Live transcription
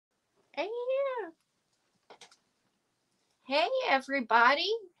Hey, hey, everybody.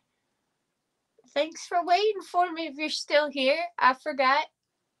 Thanks for waiting for me if you're still here. I forgot.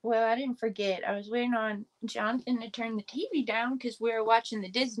 Well, I didn't forget. I was waiting on Jonathan to turn the TV down because we were watching the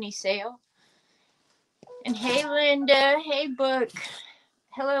Disney sale. And hey, Linda. Hey, Book.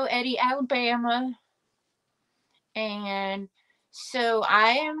 Hello, Eddie, Alabama. And so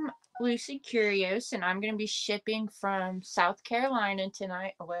I am LucidCurios, and I'm going to be shipping from South Carolina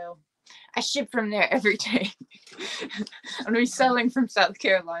tonight. Well, I ship from there every day. I'm going to be selling from South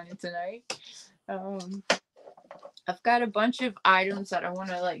Carolina tonight. Um, I've got a bunch of items that I want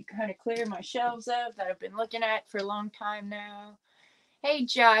to like kind of clear my shelves of that I've been looking at for a long time now. Hey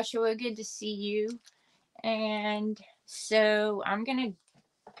Joshua, good to see you. And so I'm gonna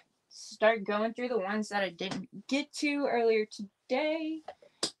start going through the ones that I didn't get to earlier today,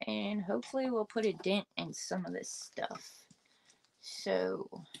 and hopefully we'll put a dent in some of this stuff. So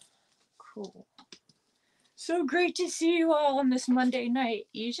cool. So great to see you all on this Monday night.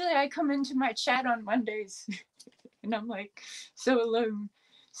 Usually I come into my chat on Mondays and I'm like so alone,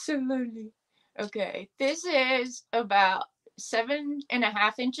 so lonely. Okay, this is about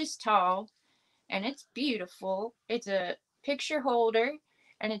 7.5 inches tall, and it's beautiful. It's a picture holder,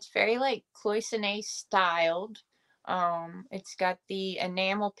 and it's very like cloisonne styled. It's got the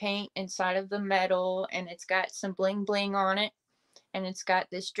enamel paint inside of the metal, and it's got some bling bling on it, and it's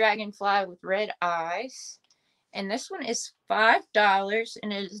got this dragonfly with red eyes. And this one is $5,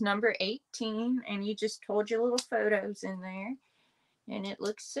 and it is number 18. And you just hold your little photos in there, and it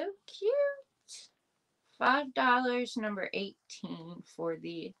looks so cute. $5, number 18 for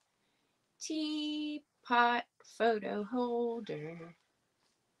the teapot photo holder.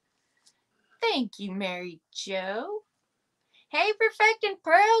 Thank you, Mary Jo. Hey, Perfecting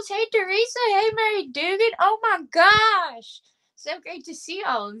Pearls. Hey, Teresa. Hey, Mary Dugan. Oh my gosh. So great to see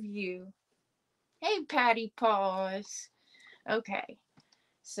all of you. Hey, Patty Paws. Okay,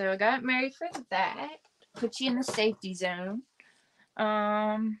 so I got married for that. Put you in the safety zone.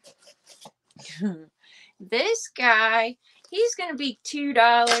 Um, this guy, he's gonna be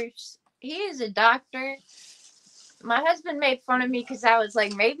 $2. He is a doctor. My husband made fun of me because I was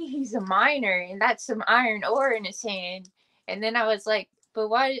like, maybe he's a miner and that's some iron ore in his hand. And then I was like, but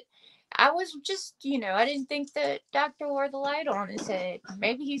why? I was just, I didn't think the doctor wore the light on his head.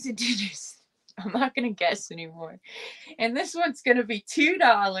 Maybe he's a dentist. I'm not gonna guess anymore. And this one's gonna be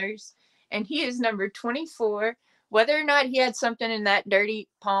 $2, and he is number 24. Whether or not he had something in that dirty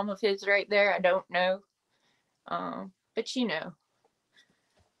palm of his right there, I don't know. But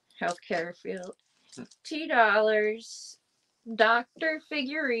healthcare field. $2. Doctor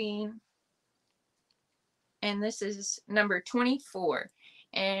figurine, and this is number 24.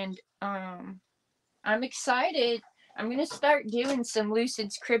 And I'm excited. I'm gonna start doing some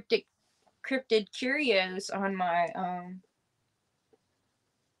Lucid's cryptid curios on my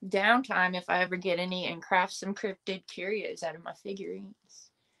downtime if I ever get any, and craft some cryptid curios out of my figurines.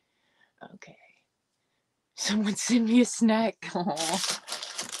 Okay. Someone send me a snack. Aww.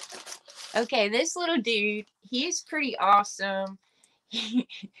 Okay, this little dude, he's pretty awesome.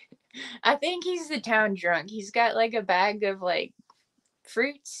 I think he's the town drunk. He's got like a bag of like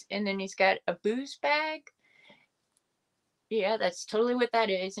fruits, and then he's got a booze bag. Yeah, that's totally what that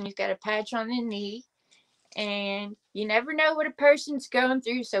is. And he's got a patch on the knee. And you never know what a person's going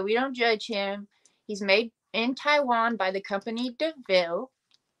through, so we don't judge him. He's made in Taiwan by the company DeVille.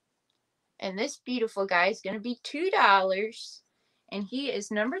 And this beautiful guy is going to be $2. And he is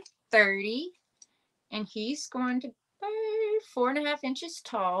number 30. And he's going to be 4.5 inches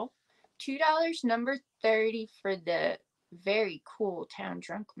tall. $2, number 30 for the very cool town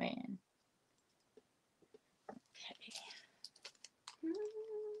drunk man. Okay.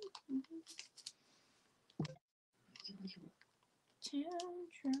 Town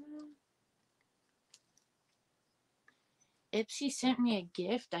drunk. Ipsy sent me a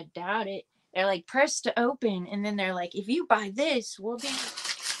gift. I doubt it. They're like, press to open, and then they're like, if you buy this, we'll be.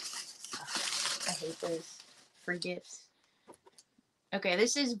 I hate those for gifts. Okay,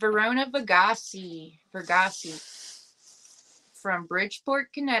 this is Verona Vergassi from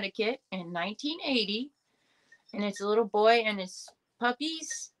Bridgeport, Connecticut in 1980. And it's a little boy and his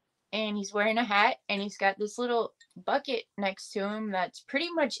puppies, and he's wearing a hat, and he's got this little bucket next to him that's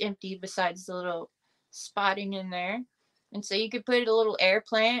pretty much empty besides the little spotting in there. And so you could put a little air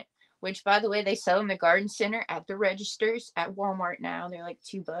plant, which by the way they sell in the garden center at the registers at Walmart now. They're like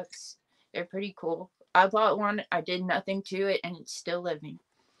 $2. They're pretty cool. I bought one. I did nothing to it, and it's still living.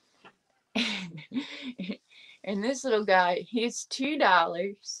 And this little guy, he's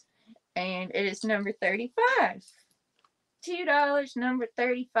 $2, and it is number 35. $2. Number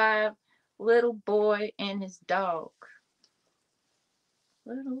 35, little boy and his dog.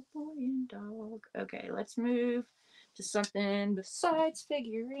 Little boy and dog. Okay, let's move to something besides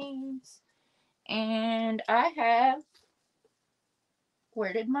figurines. And I have,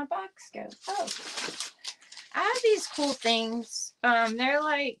 where did my box go? Oh, I have these cool things. They're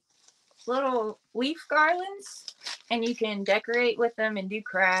like little leaf garlands, and you can decorate with them and do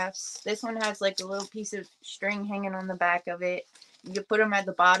crafts. This one has like a little piece of string hanging on the back of it. You can put them at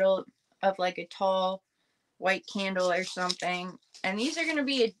the bottom of like a tall white candle or something. And these are going to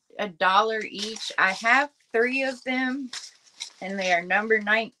be a $1 each. I have 3 of them, and they are number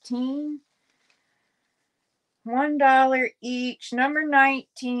 19. $1 each. Number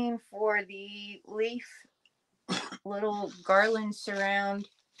 19 for the leaf little garland surround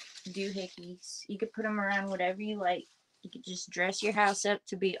doohickeys. You could put them around whatever you like. You could just dress your house up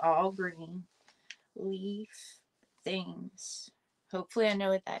to be all green. Leaf things. Hopefully I know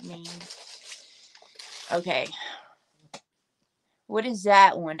what that means. Okay. What is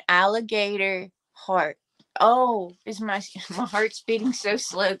that one? Alligator heart. Oh, is my heart's beating so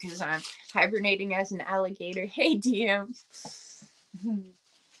slow because I'm hibernating as an alligator. Hey, DM.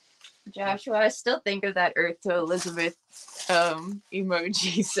 Joshua, I still think of that Earth to Elizabeth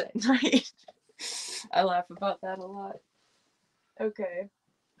emojis at night. I laugh about that a lot. Okay.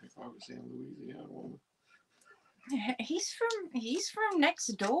 If I was saying Louisiana woman. He's from next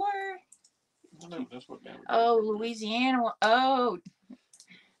door. No, that's what Oh, Louisiana. Oh,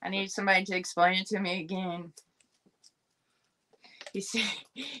 I need somebody to explain it to me again. He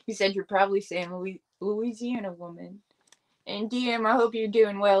said you're probably saying Louisiana woman. And DM, I hope you're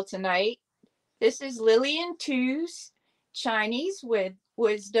doing well tonight. This is Lillian 2's Chinese with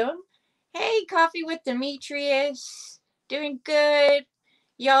Wisdom. Hey, Coffee with Demetrius. Doing good.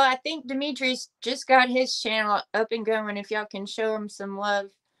 Y'all, I think Demetrius just got his channel up and going. If y'all can show him some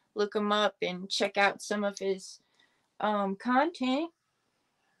love, look him up and check out some of his content.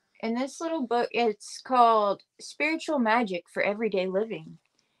 And this little book, it's called Spiritual Magic for Everyday Living.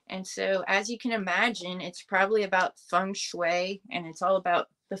 And so, as you can imagine, it's probably about feng shui, and it's all about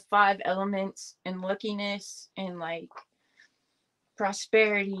the 5 elements and luckiness and like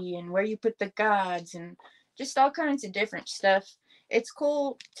prosperity and where you put the gods and just all kinds of different stuff. It's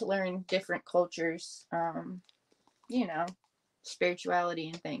cool to learn different cultures, you know, spirituality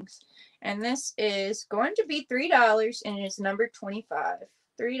and things. And this is going to be $3, and it's number 25.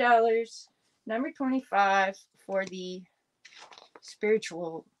 $3, number 25 for the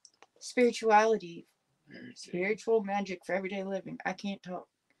spirituality, spiritual magic for everyday living. I can't talk.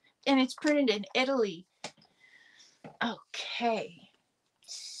 And it's printed in Italy. Okay.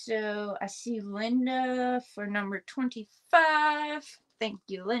 So I see Linda for number 25. Thank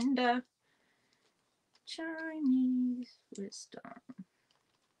you, Linda. Chinese wisdom.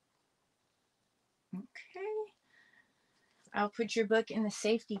 Okay. I'll put your book in the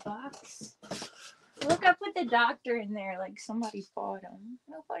safety box. Look, I put the doctor in there like somebody bought him.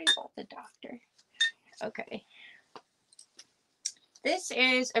 Nobody bought the doctor. Okay. This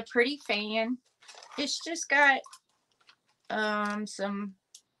is a pretty fan. It's just got some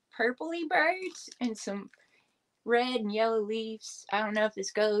purpley birds and some red and yellow leaves. I don't know if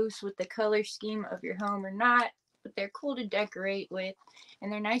this goes with the color scheme of your home or not, but they're cool to decorate with,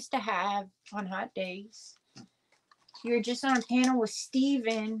 and they're nice to have on hot days. You're just on a panel with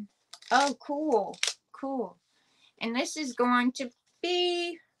Steven. Oh, cool. Cool. And this is going to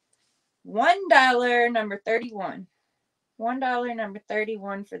be $1, number 31. $1, number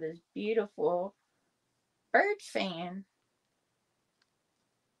 31 for this beautiful bird fan.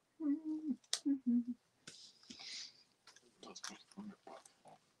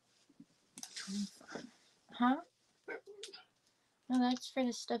 Huh? No, that's for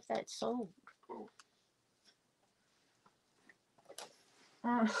the stuff that's sold.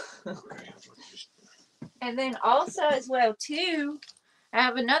 And then also as well too, I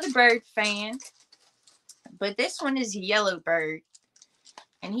have another bird fan, but this one is a yellow bird,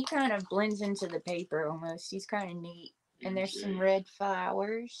 and he kind of blends into the paper almost. He's kind of neat, and there's some red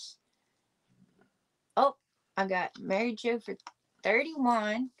flowers. Oh, I got Mary Jo for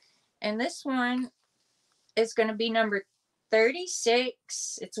 31, and this one is going to be number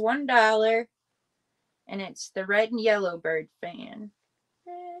 36. It's $1, and it's the red and yellow bird fan.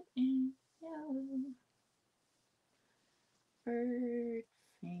 Red and yellow bird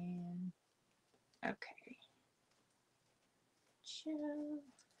fan. Okay. Joe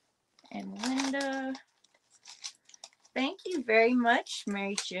and Linda. Thank you very much,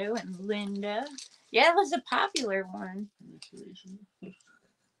 Mary Jo and Linda. Yeah, it was a popular one.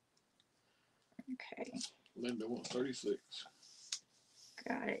 Okay. Linda wants 36.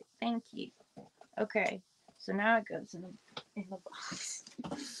 Got it. Thank you. Okay. So now it goes in the box.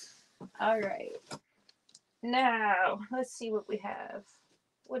 All right. Now, let's see what we have.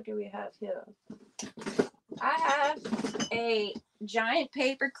 What do we have here? I have a giant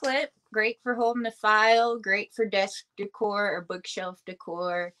paper clip. Great for holding a file. Great for desk decor or bookshelf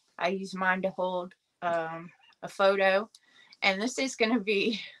decor. I use mine to hold a photo. And this is going to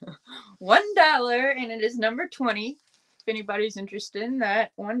be $1, and it is number 20. If anybody's interested in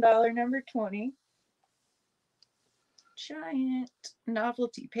that, $1 number 20. Giant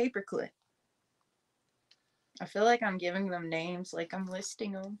novelty paperclip. I feel like I'm giving them names, like I'm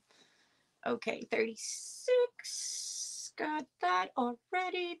listing them. Okay, 36. Got that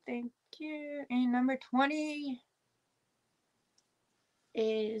already. Thank you. And number 20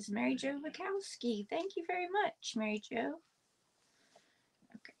 is Mary Jo Wachowski. Thank you very much, Mary Jo.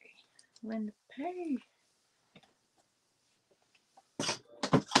 Okay, Linda Pay.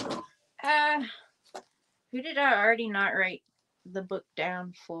 Who did I already not write the book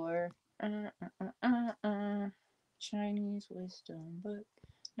down for? Chinese wisdom book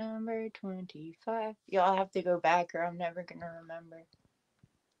number 25. Y'all have to go back or I'm never gonna remember.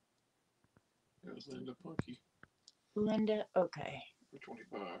 That was Linda Punky. Linda, okay. For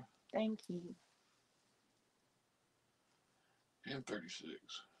 25. Thank you. And 36.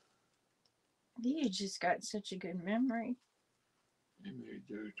 You just got such a good memory. And Mary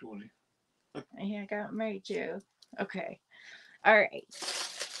Jo 20. Yeah, I got Mary Jo. Okay. Alright.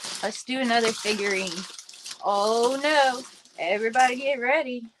 Let's do another figurine. Oh no. Everybody get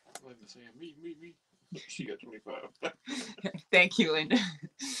ready. Linda saying, me. She got 25. Thank you, Linda.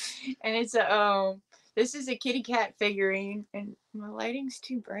 And it's a this is a kitty cat figurine, and my lighting's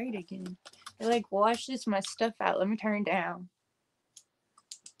too bright again. It like washes my stuff out. Let me turn it down.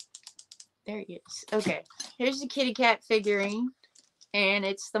 There he is. Okay, here's the kitty cat figurine, and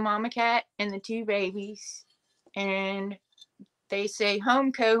it's the mama cat and the two babies, and they say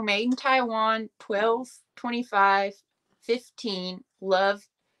Homeco, made in Taiwan, 12/25/15, love,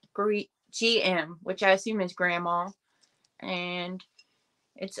 GM, which I assume is grandma, and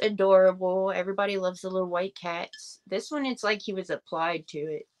it's adorable. Everybody loves the little white cats. This one, it's like he was applied to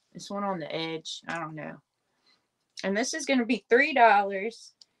it. This one on the edge, I don't know. And this is going to be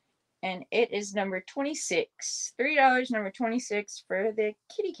 $3, and it is number 26. $3, number 26 for the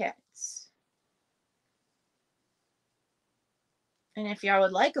kitty cats. And if y'all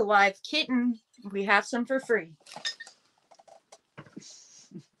would like a live kitten, we have some for free.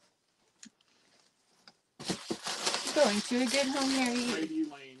 Going to a good home near you. Lady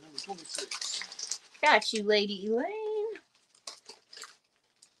Elaine, number 26. Got you, Lady Elaine.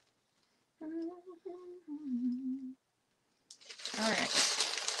 Alright.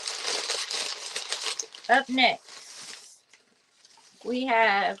 Up next, we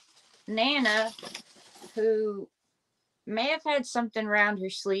have Nana, who may have had something around her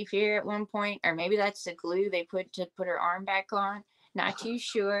sleeve here at one point, or maybe that's the glue they put to put her arm back on. Not too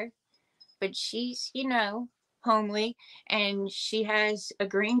sure. But she's, you know, homely, and she has a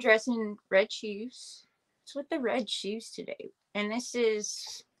green dress and red shoes. It's with the red shoes today. And this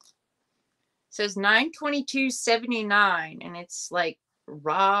is, says 9/22/79, and it's like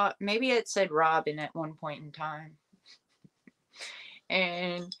raw. Maybe it said Robin at one point in time.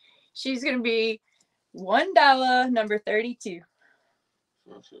 And she's gonna be $1, number 32.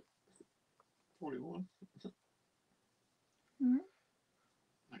 So that's it. 41. Hmm?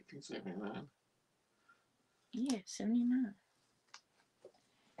 1979. Yeah, 79.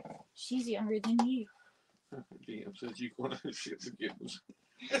 She's younger than you. GM says you going to ship the gifts.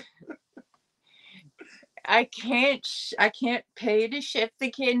 I can't pay to ship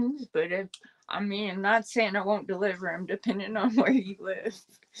the kittens, but I'm not saying I won't deliver them depending on where you live.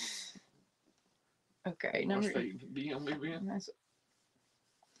 Okay, What's DM live in?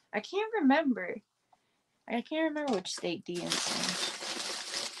 I can't remember. I can't remember which state DM's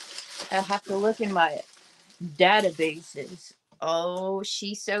in. I'll have to look in my databases. Oh,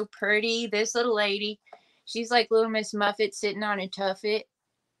 she's so pretty. This little lady, she's like little Miss Muffet sitting on a tuffet,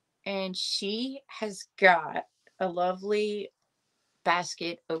 and she has got a lovely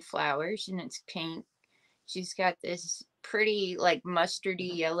basket of flowers, and it's pink. She's got this pretty like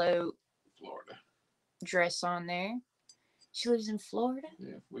mustardy yellow Florida dress on there. She lives in Florida?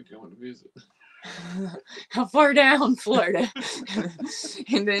 Yeah, we're going to visit. How far down Florida?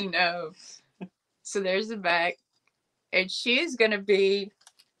 And then so there's the back, and she is gonna be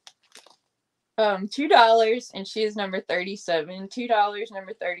 $2, and she is number 37. $2,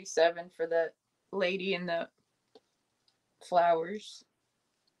 number 37 for the lady in the flowers.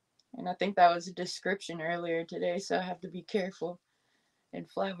 And I think that was a description earlier today, so I have to be careful. And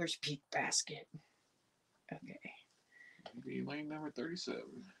Flowers Peak Basket. Okay. Lady Elaine number 37.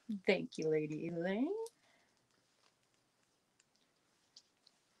 Thank you, Lady Elaine.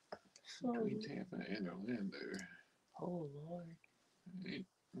 Between Tampa and Orlando. Oh, Lord.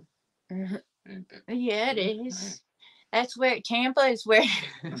 Ain't that Yeah, it is. That's where Tampa is where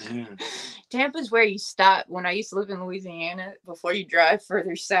Tampa's where you stop. When I used to live in Louisiana, before you drive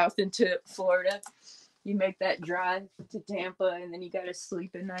further south into Florida, you make that drive to Tampa and then you gotta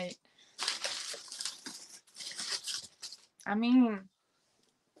sleep at night. I mean,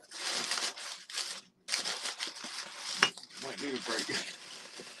 might need a break.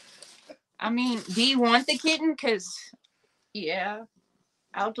 I mean, do you want the kitten? Cause yeah,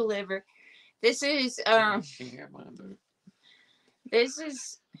 I'll deliver. This is Can't have mine though. this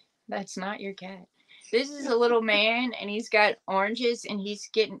is that's not your cat. This is a little man and he's got oranges and he's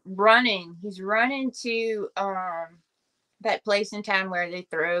running. He's running to that place in town where they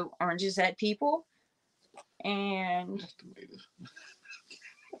throw oranges at people. And That's tomatoes.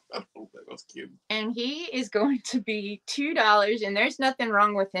 I don't think I was kidding. And he is going to be $2, and there's nothing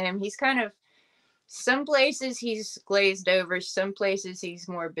wrong with him. He's kind of, some places he's glazed over, some places he's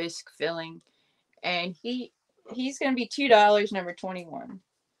more bisque filling, and he's going to be $2, number 21.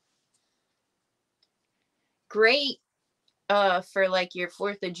 Great for like your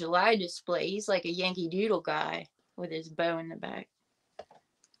 4th of July display. He's like a Yankee Doodle guy with his bow in the back.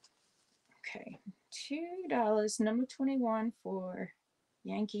 Okay, $2, number 21 for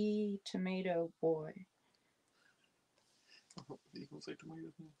Yankee Tomato Boy. You gonna say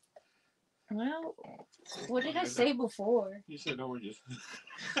tomatoes now? Well, what did I say before? You said oranges.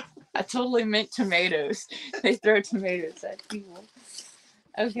 I totally meant tomatoes. They throw tomatoes at people.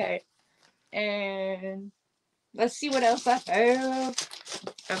 Okay. And let's see what else I have.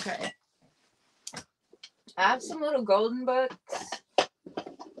 Okay. I have some little golden books.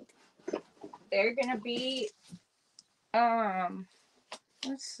 They're gonna be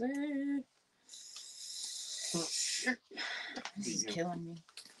let's see. This is killing me.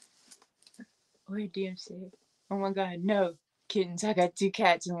 Where'd DMC? Oh my god, no. Kittens. I got 2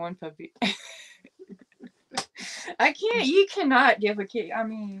 cats and 1 puppy. You cannot give a kitten. I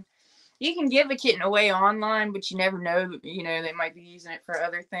mean, you can give a kitten away online, but you never know, they might be using it for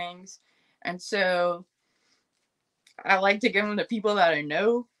other things. And so I like to give them to people that I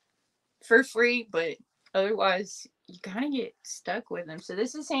know for free, but otherwise you kind of get stuck with them. So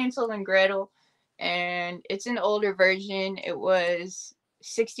this is Hansel and Gretel, and it's an older version. It was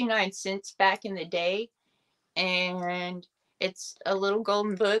 69 cents back in the day, and it's a little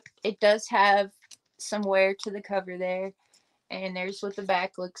golden book. It does have some wear to the cover there, and there's what the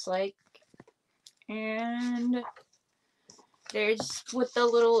back looks like. And there's what the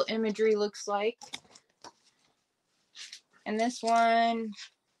little imagery looks like. And this one,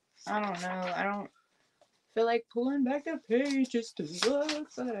 I don't know. I don't feel like pulling back the pages to look,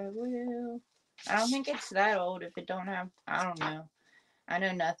 but I will. I don't think it's that old if it don't have, I don't know. I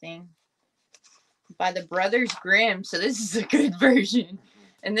know nothing. By the Brothers Grimm, so this is a good version.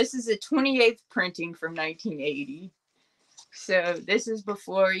 And this is a 28th printing from 1980. So this is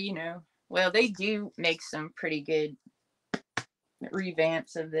before, well, they do make some pretty good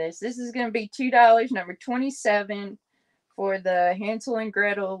revamps of this. This is going to be $2, number 27 for the Hansel and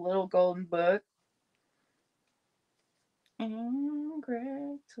Gretel little golden book. And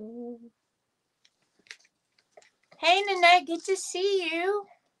Gretel. Hey, Nanette, good to see you.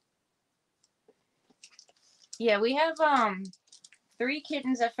 Yeah, we have 3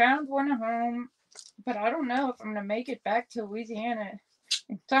 kittens. I found one at home, but I don't know if I'm gonna make it back to Louisiana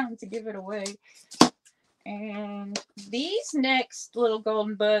in time to give it away. And these next little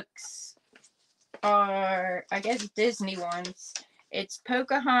golden books are, I guess, Disney ones. It's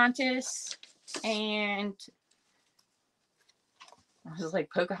Pocahontas and I was like,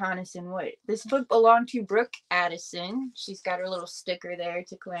 Pocahontas and what? This book belonged to Brooke Addison. She's got her little sticker there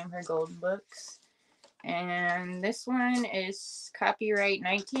to claim her golden books. And this one is copyright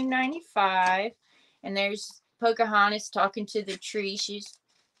 1995. And there's Pocahontas talking to the tree. She's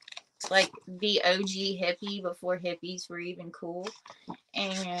like the OG hippie before hippies were even cool.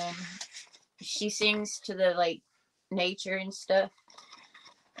 And she sings to the like nature and stuff.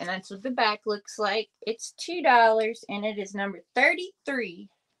 And that's what the back looks like. It's $2 and it is number 33.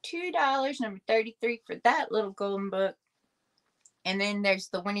 $2, number 33 for that little golden book. And then there's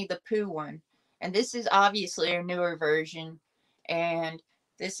the Winnie the Pooh one. And this is obviously a newer version. And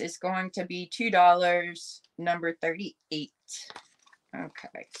this is going to be $2, number 38.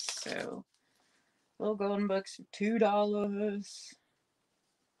 Okay, so little golden books for $2.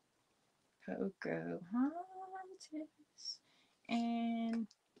 Pocahontas and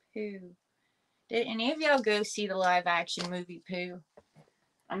Pooh. Did any of y'all go see the live action movie Pooh?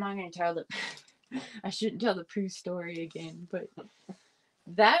 I'm not gonna tell the I shouldn't tell the Pooh story again, but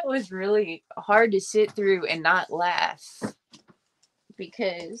that was really hard to sit through and not laugh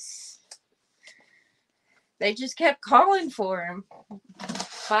because they just kept calling for him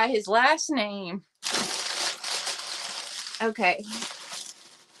by his last name. Okay,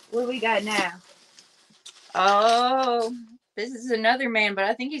 what do we got now? Oh, this is another man, but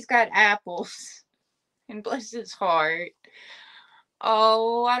I think he's got apples. And bless his heart.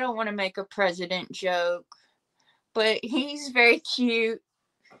 Oh, I don't want to make a president joke, but he's very cute.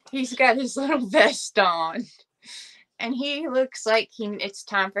 He's got his little vest on. And he looks like it's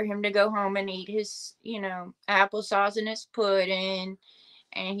time for him to go home and eat his, applesauce and his pudding.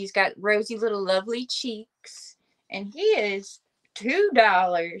 And he's got rosy little lovely cheeks. And he is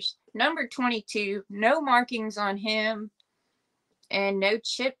 $2. Number 22. No markings on him. And no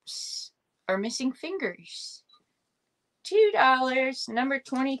chips or missing fingers. $2. Number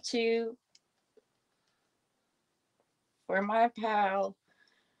 22. For my pal.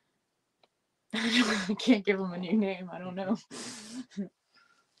 I can't give him a new name. I don't know.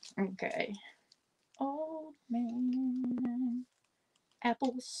 Okay. Old man.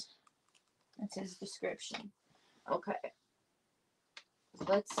 Apples. That's his description. Okay.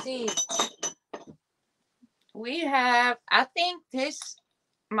 Let's see. We have, I think this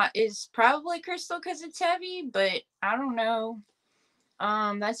is probably crystal because it's heavy, but I don't know.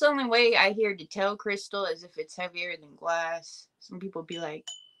 That's the only way I hear to tell crystal is if it's heavier than glass. Some people be like,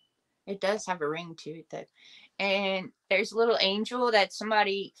 it does have a ring to it though. And there's a little angel that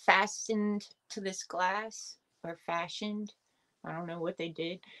somebody fastened to this glass or fashioned. I don't know what they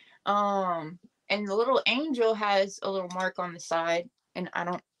did. And the little angel has a little mark on the side, and I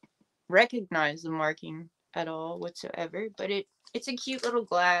don't recognize the marking at all whatsoever, but it's a cute little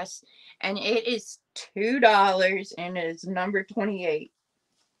glass, and it is $2 and it is number 28.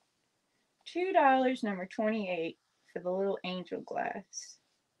 $2, number 28 for the little angel glass.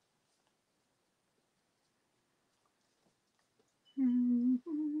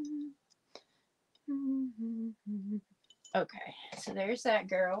 Okay, so there's that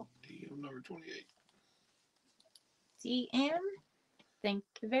girl. DM number 28. DM, thank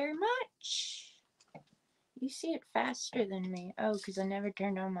you very much. You see it faster than me. Oh, because I never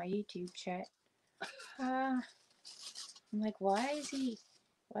turned on my YouTube chat. I'm like, why is he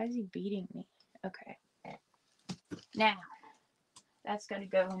beating me? Okay. Now, that's going to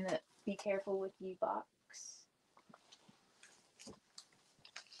go in the be careful with you box.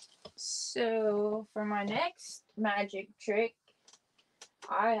 So, for my next magic trick,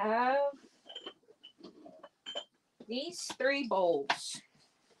 I have these 3 bowls.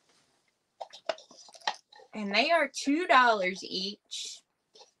 And they are $2 each.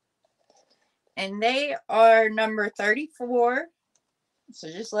 And they are number 34. So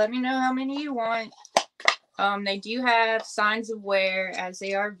just let me know how many you want. They do have signs of wear as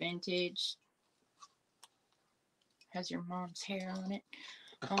they are vintage. Has your mom's hair on it.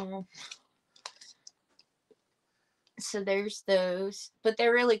 So there's those. But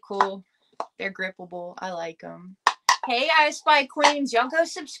they're really cool. They're grippable. I like them. Hey, I Spy Queens. Y'all go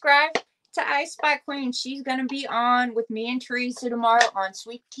subscribe to I Spy Queen. She's going to be on with me and Teresa tomorrow on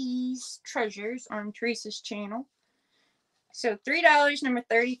Sweet Tea's Treasures on Teresa's channel. So $3, number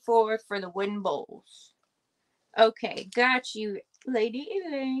 34 for the wooden bowls. Okay, got you, Lady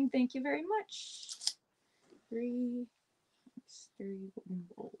Elaine. Thank you very much. 3 wooden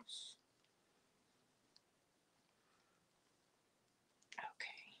bowls.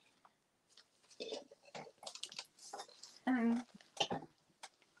 Okay.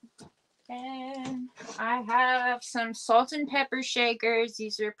 And I have some salt and pepper shakers.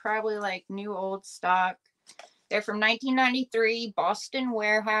 These are probably like new old stock. They're from 1993, Boston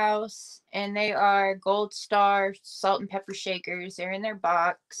Warehouse, and they are Gold Star salt and pepper shakers. They're in their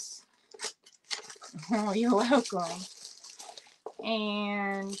box. Oh, you're welcome.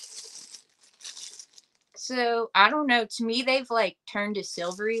 And so, I don't know. To me, they've like turned to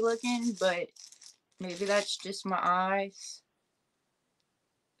silvery looking, but maybe that's just my eyes.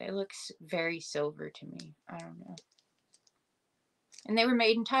 It looks very silver to me. I don't know. And they were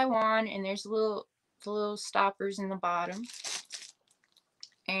made in Taiwan, and there's the little stoppers in the bottom.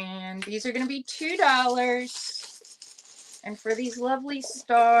 And these are going to be $2. And for these lovely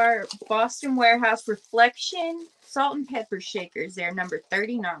Star Boston Warehouse Reflection salt and pepper shakers, they're number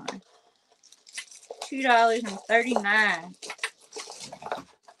 39. $2.39.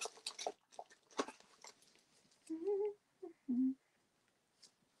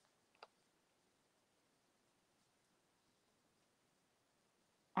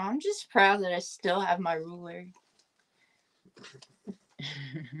 I'm just proud that I still have my ruler.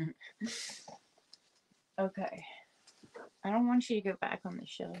 Okay. I don't want you to go back on the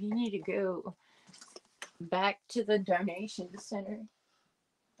shelf. You need to go back to the donation center.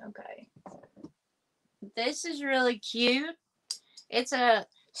 Okay. This is really cute. It's a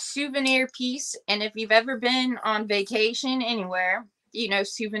souvenir piece, and if you've ever been on vacation anywhere, you know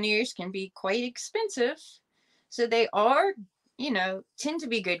souvenirs can be quite expensive. So they are, tend to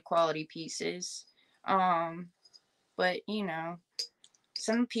be good quality pieces. But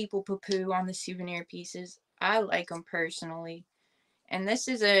some people poo-poo on the souvenir pieces. I like them personally. And this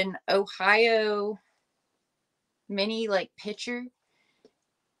is an Ohio mini like pitcher,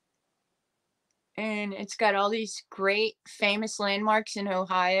 and it's got all these great famous landmarks in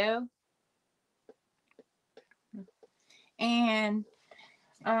Ohio. And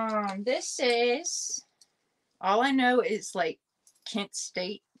this is, all I know is like Kent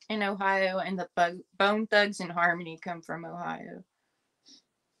State in Ohio, and the Bone Thugs and Harmony come from Ohio.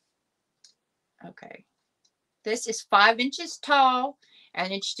 Okay. This is 5 inches tall,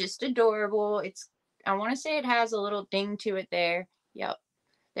 and it's just adorable. I want to say it has a little ding to it there. Yep.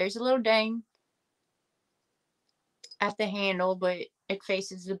 There's a little ding at the handle, but it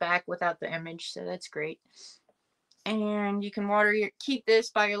faces the back without the image, so that's great. And you can keep this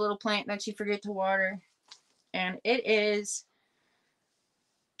by your little plant that you forget to water. And it is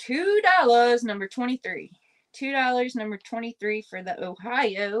 $2, number 23. $2, number 23 for the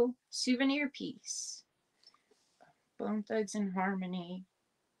Ohio souvenir piece. Bone Thugs and Harmony.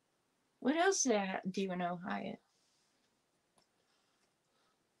 What else do I do in Ohio?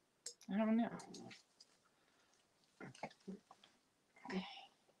 I don't know.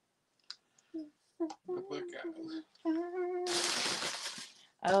 Look at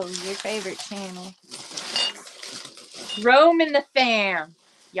Oh, your favorite channel. Rome and the Fam.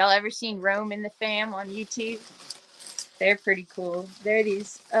 Y'all ever seen Rome and the Fam on YouTube? They're pretty cool. They're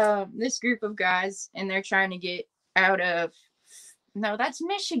this group of guys, and they're trying to get out of. No, that's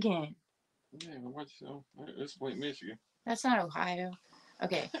Michigan. Yeah, it's Lake Michigan. That's not Ohio.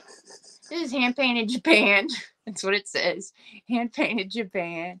 Okay. This is Hand Painted Japan. That's what it says. Hand Painted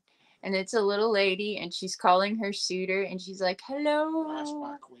Japan. And it's a little lady, and she's calling her suitor, and she's like, hello. I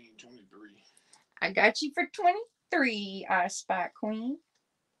Spy Queen 23. I got you for 23, I Spy Queen.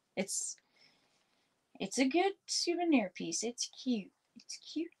 It's a good souvenir piece. It's cute. It's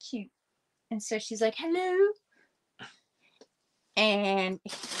cute. And so she's like, hello. And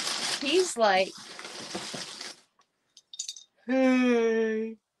he's like,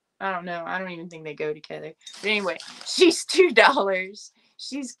 hey. I don't know. I don't even think they go together. But anyway, she's $2.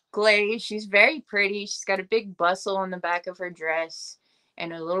 She's glazed. She's very pretty. She's got a big bustle on the back of her dress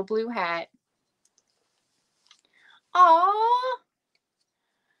and a little blue hat. Aww.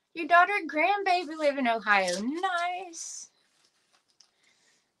 Your daughter and grandbaby live in Ohio. Nice.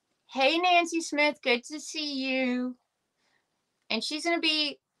 Hey, Nancy Smith. Good to see you. And she's going to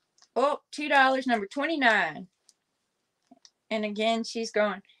be, $2, number 29. And again, she's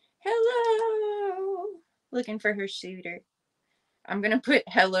going, hello. Looking for her suitor. I'm going to put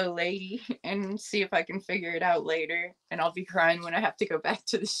hello lady and see if I can figure it out later. And I'll be crying when I have to go back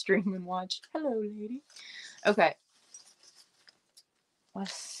to the stream and watch hello lady. Okay.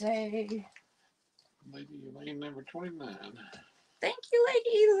 Let's say Lady Elaine number 29. Thank you,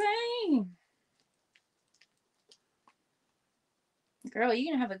 Lady Elaine. Girl,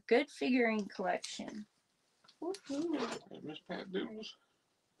 you're going to have a good figurine collection. Woo-hoo. Miss Pat Doodles.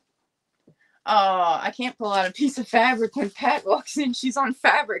 Oh, I can't pull out a piece of fabric when Pat walks in. She's on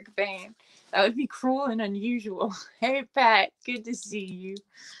fabric ban. That would be cruel and unusual. Hey, Pat. Good to see you.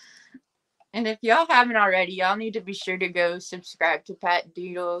 And if y'all haven't already, y'all need to be sure to go subscribe to Pat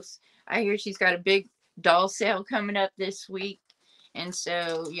Doodles. I hear she's got a big doll sale coming up this week. And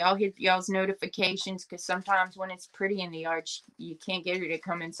so y'all hit y'all's notifications, because sometimes when it's pretty in the yard, you can't get her to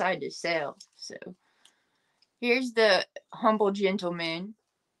come inside to sell. So here's the humble gentleman.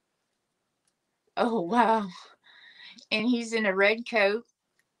 Oh, wow. And he's in a red coat.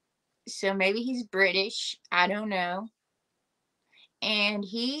 So maybe he's British. I don't know. And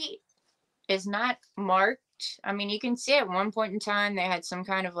he is not marked. I mean, you can see at one point in time they had some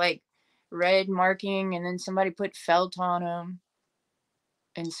kind of like red marking, and then somebody put felt on him.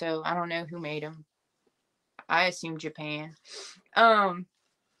 And so I don't know who made him. I assume Japan. And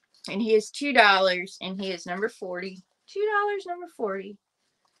he is $2, and he is number 40. $2, number 40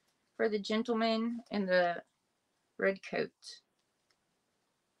 for the gentleman in the red coat.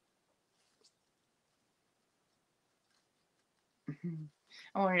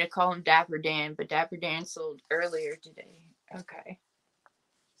 I wanted to call him Dapper Dan, but Dapper Dan sold earlier today. Okay.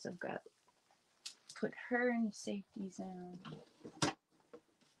 So I've got to put her in the safety zone. And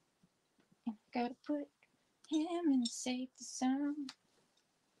I've got to put him in the safety zone.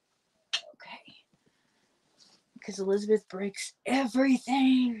 Okay. Because Elizabeth breaks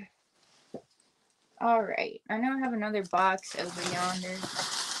everything. Alright. I know I have another box over yonder.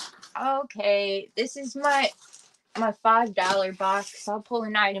 Okay. This is my $5 box. I'll pull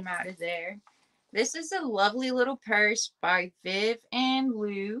an item out of there. This is a lovely little purse by Viv and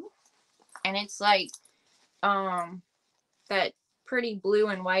Lou. And it's like that pretty blue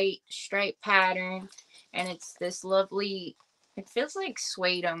and white stripe pattern. And it's this lovely, it feels like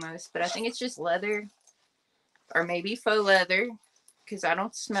suede almost, but I think it's just leather. Or maybe faux leather, because I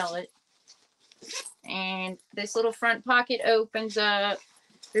don't smell it. And this little front pocket opens up.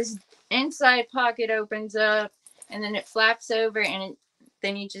 This inside pocket opens up. And then it flaps over, and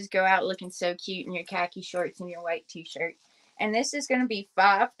then you just go out looking so cute in your khaki shorts and your white t-shirt. And this is going to be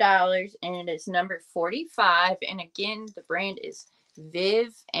 $5, and it is number 45. And again, the brand is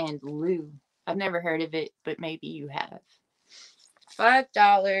Viv and Lou. I've never heard of it, but maybe you have.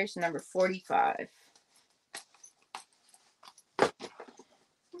 $5, number 45.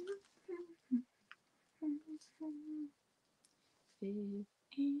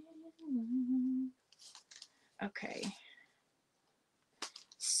 Okay.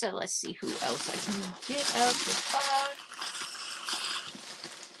 So let's see who else I can get out the box.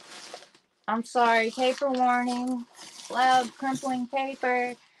 I'm sorry, paper warning. Loud crumpling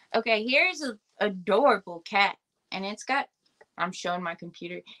paper. Okay, here's an adorable cat. And it's got, I'm showing my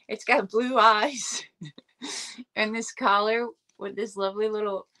computer, it's got blue eyes. And this collar with this lovely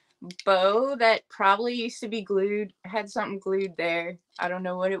little bow that probably used to be glued, had something glued there. I don't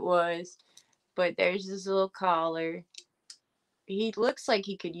know what it was. But there's this little collar. He looks like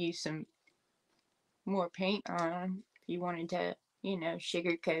he could use some more paint on him if you wanted to, you know,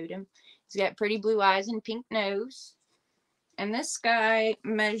 sugarcoat him. He's got pretty blue eyes and pink nose. And this guy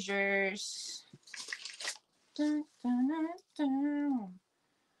measures,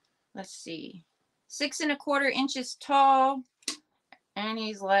 let's see, 6 1/4 inches tall. And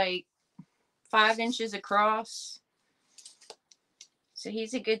he's like 5 inches across. So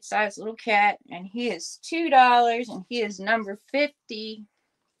he's a good sized little cat. And he is $2. And he is number 50.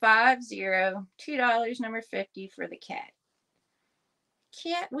 $2, number 50 for the cat.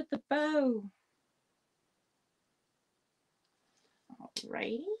 Cat with the bow.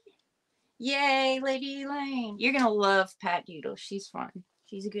 Alrighty. Yay, Lady Elaine. You're going to love Pat Doodle. She's fun.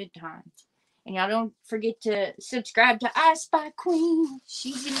 She's a good time. And y'all don't forget to subscribe to I Spy Queen.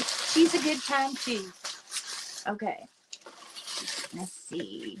 She's a good time too. Okay. Let's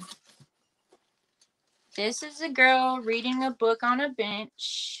see. This is a girl reading a book on a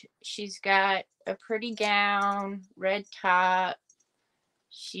bench. She's got a pretty gown, red top.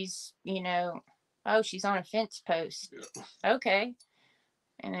 She's, you know, oh, she's on a fence post. Yeah. Okay.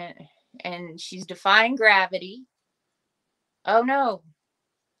 And she's defying gravity. Oh no.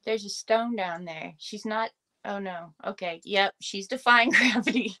 There's a stone down there. She's not, oh no. Okay. Yep. She's defying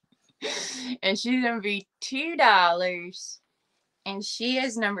gravity. And she's going to be $2. And she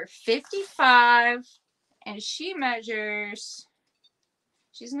is number 55. And she measures,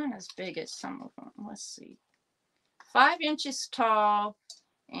 she's not as big as some of them. Let's see. 5 inches tall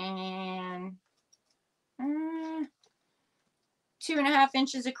and 2.5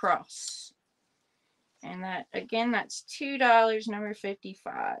 inches across. And that, again, that's $2, number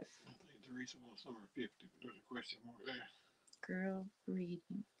 55. I think Teresa wants number 50, but there's a question mark there. Girl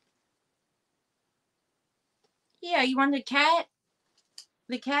reading. Yeah, you want the cat?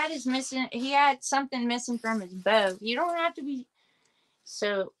 The cat is missing. He had something missing from his bow. You don't have to be.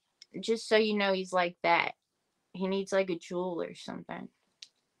 So, just so you know, he's like that. He needs like a jewel or something.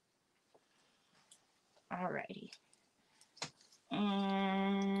 Alrighty.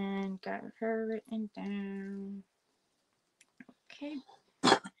 And got her written down. Okay.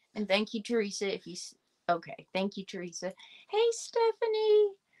 And thank you, Teresa. If you. Okay. Thank you, Teresa. Hey,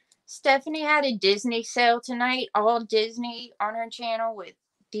 Stephanie. Stephanie had a Disney sale tonight. All Disney on her channel with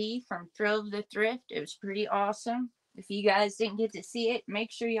D from Thrill of the Thrift. It was pretty awesome. If you guys didn't get to see it,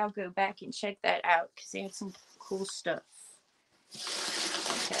 make sure y'all go back and check that out because they had some cool stuff.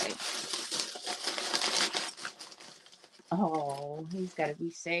 Okay. Oh, he's got to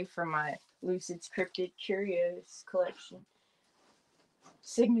be saved for my Lucid's Curios collection.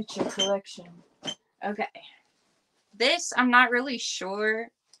 Signature collection. Okay. This, I'm not really sure.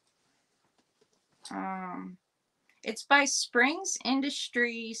 It's by Springs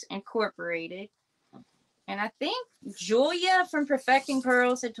Industries Incorporated. And I think Julia from Perfecting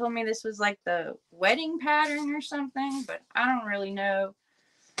Pearls had told me this was like the wedding pattern or something, but I don't really know.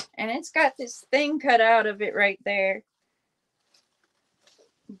 And it's got this thing cut out of it right there.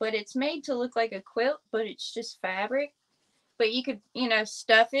 But it's made to look like a quilt, but it's just fabric. But you could, you know,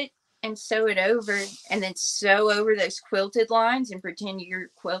 stuff it and sew it over, and then sew over those quilted lines and pretend you're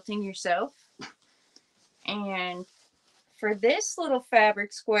quilting yourself. And for this little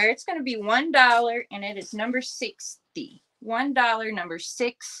fabric square, it's going to be $1, and it is number 60. $1, number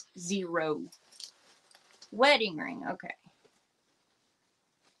 60. Wedding ring, okay.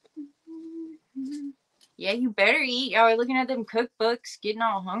 Yeah, you better eat. Y'all are looking at them cookbooks, getting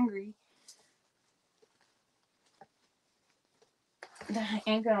all hungry. I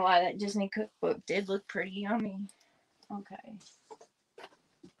ain't gonna lie, that Disney cookbook did look pretty yummy. Okay.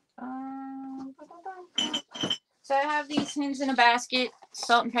 So I have these hens in a basket,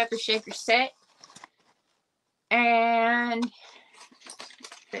 salt and pepper shaker set. And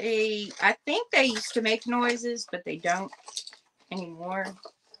I think they used to make noises, but they don't anymore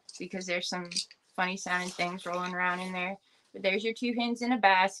because there's some funny sounding things rolling around in there. But there's your 2 hens in a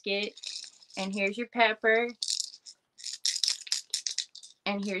basket. And here's your pepper.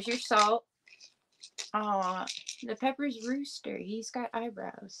 And here's your salt. Oh, the pepper's rooster. He's got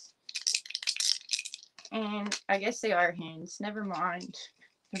eyebrows. And I guess they are hens. Never mind.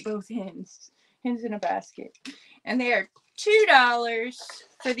 They're both hens. Hens in a basket. And they are $2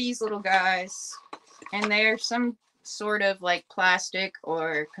 for these little guys. And they're some sort of like plastic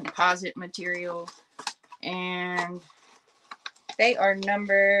or composite material. And they are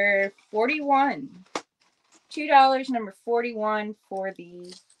number 41. $2, number 41 for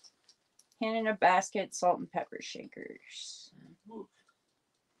the hen in a basket salt and pepper shakers.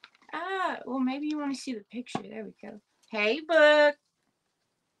 Ah, well, maybe you want to see the picture. There we go. Hey, Book.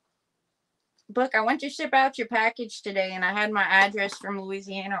 Book, I went to ship out your package today, and I had my address from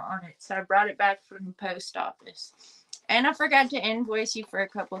Louisiana on it, so I brought it back from the post office. And I forgot to invoice you for a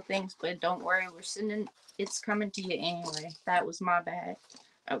couple of things, but don't worry, it's coming to you anyway. That was my bad.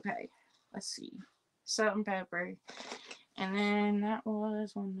 Okay, let's see. Salt and pepper. And then that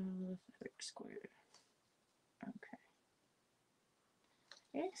was $1 fabric square. Okay.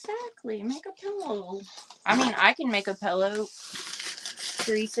 Exactly. Make a pillow. I mean, I can make a pillow,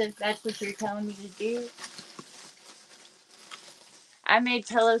 Teresa, if that's what you're telling me to do. I made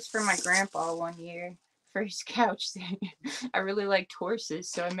pillows for my grandpa one year for his couch thing. I really liked horses,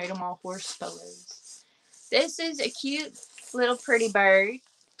 so I made them all horse pillows. This is a cute little pretty bird.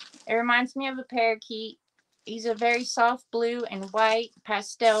 It reminds me of a parakeet. He's a very soft blue and white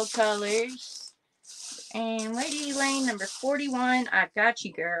pastel colors. And Lady Lane, number 41. I got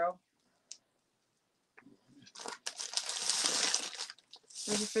you, girl.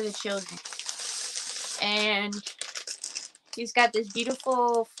 Those are for the children. And he's got this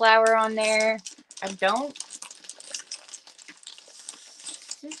beautiful flower on there. I don't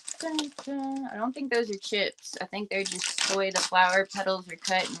think those are chips. I think they're just the way the flower petals are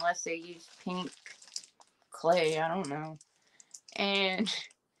cut, unless they use pink clay. I don't know. And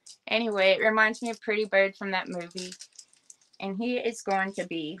anyway, it reminds me of Pretty Bird from that movie. And he is going to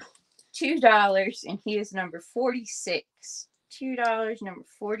be $2, and he is number 46. $2, number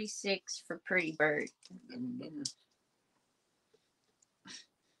 46 for Pretty Bird.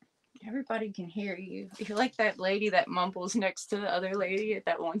 Everybody can hear you. You're like that lady that mumbles next to the other lady at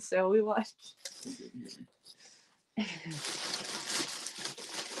that one sale we watched.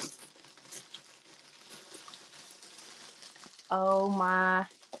 Oh my.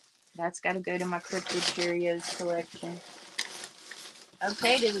 That's got to go to my LucidCurios collection.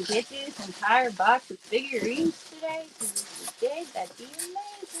 Okay, did we get through this entire box of figurines today? If we did, that'd be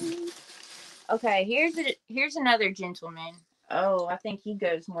amazing. Okay, here's another gentleman. Oh, I think he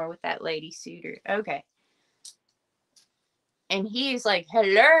goes more with that lady suitor. Okay. And he's like,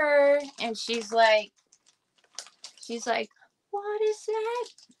 hello. And she's like, what is that?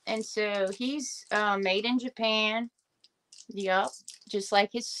 And so he's made in Japan. Yup. Just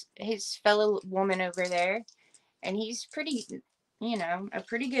like his fellow woman over there. And he's pretty, a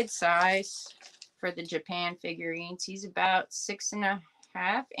pretty good size for the Japan figurines. He's about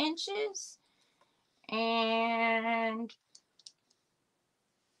 6.5 inches. And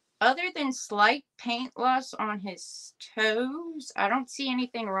other than slight paint loss on his toes, I don't see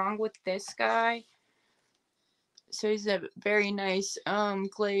anything wrong with this guy. So he's a very nice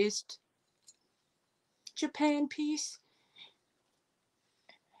glazed Japan piece.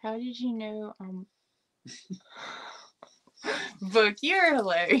 How did you know? Book, you're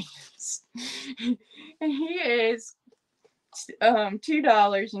hilarious. And he is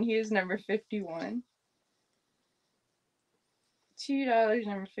 $2, and he is number 51. $2,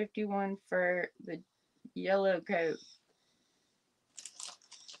 number 51 for the yellow coat.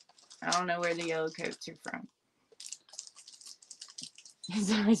 I don't know where the yellow coats are from.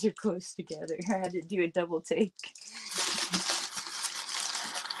 His eyes are close together. I had to do a double take.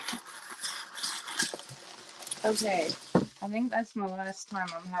 Okay, I think that's my last time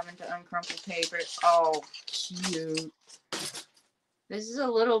I'm having to uncrumple paper. Oh, cute. This is a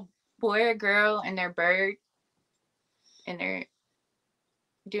little boy or girl and their bird. And they're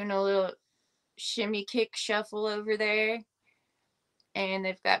doing a little shimmy kick shuffle over there. And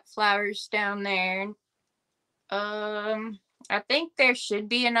they've got flowers down there. I think there should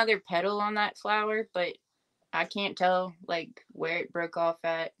be another petal on that flower, but I can't tell like where it broke off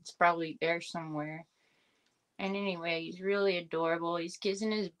at. It's probably there somewhere. And anyway, he's really adorable. He's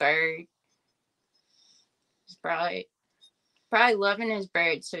kissing his bird. He's probably loving his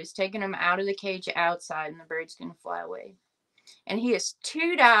bird, so he's taking him out of the cage outside, and the bird's gonna fly away. And he is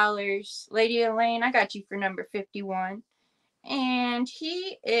 $2. Lady Elaine, I got you for number 51. And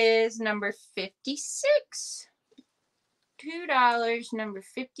he is number 56. $2, number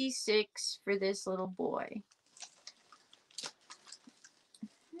 56 for this little boy.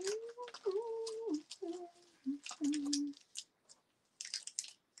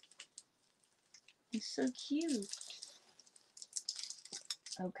 He's so cute.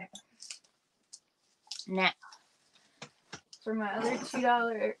 Okay. Now, for my other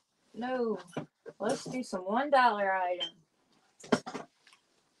 $2, no, let's do some $1 items.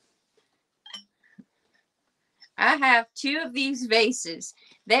 I have 2 of these vases.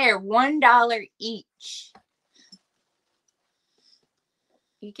 They're $1 each.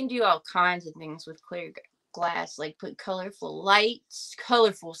 You can do all kinds of things with clear glass, like put colorful lights,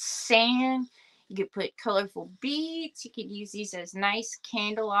 colorful sand. You could put colorful beads. You could use these as nice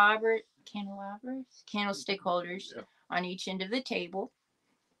candlestick holders on each end of the table.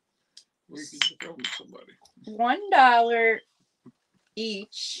 $1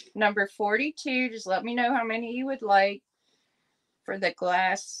 each, number 42. Just let me know how many you would like for the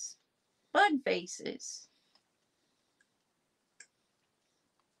glass bud vases.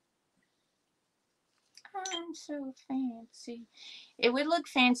 I'm so fancy. It would look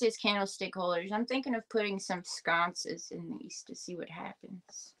fancy as candlestick holders. I'm thinking of putting some sconces in these to see what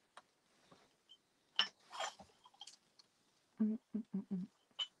happens.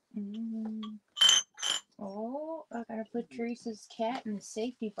 Oh, I gotta put Teresa's cat in the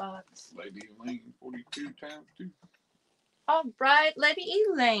safety box. Lady Elaine, 42 times 2. All right, Lady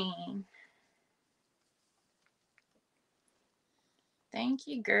Elaine. Thank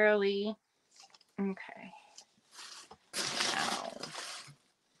you, girlie. Okay.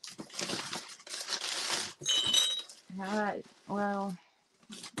 Now, well,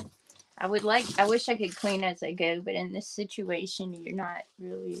 I wish I could clean as I go, but in this situation, you're not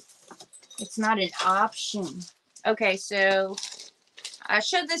really, it's not an option. Okay, so I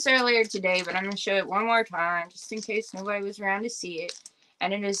showed this earlier today, but I'm going to show it one more time, just in case nobody was around to see it.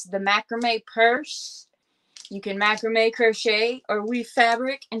 And it is the macrame purse. You can macrame, crochet, or weave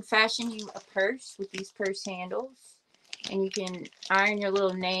fabric and fashion you a purse with these purse handles. And you can iron your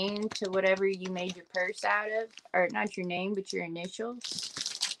little name to whatever you made your purse out of. Or not your name, but your initials.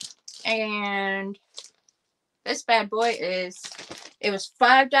 And this bad boy it was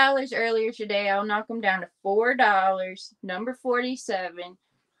 $5 earlier today. I'll knock them down to $4. Number 47.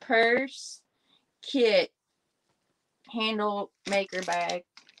 Purse kit handle maker bag.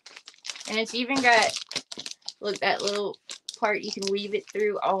 And it's even got, look, that little part you can weave it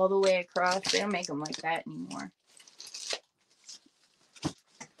through all the way across. They don't make them like that anymore.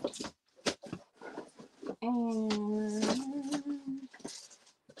 And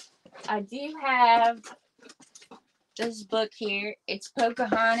I do have this book here. It's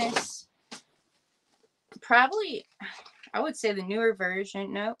Pocahontas. Probably, I would say the newer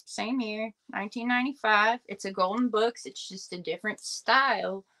version. Nope, same year, 1995. It's a golden book. It's just a different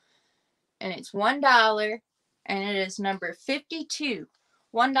style. And it's $1. And it is number 52.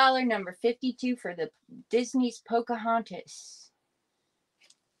 $1, number 52 for the Disney's Pocahontas.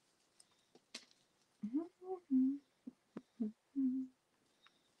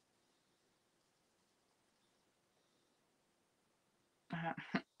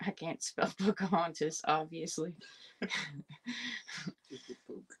 I can't spell Pocahontas, obviously.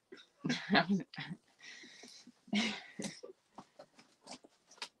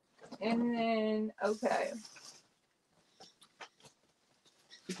 And then, okay.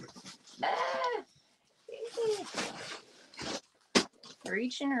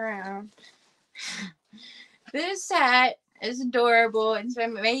 Reaching around. This hat is adorable. It's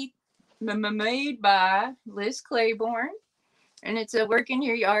been made by Liz Claiborne. And it's a work in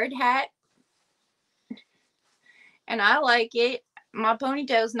your yard hat. And I like it. my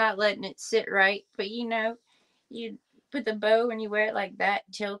ponytail's not letting it sit right, but you know, you put the bow and you wear it like that,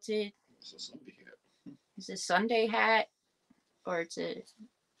 tilted. It's a Sunday hat. It's a Sunday hat, or it's a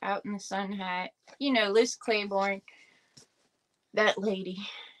out in the sun hat. You know, Liz Claiborne, that lady.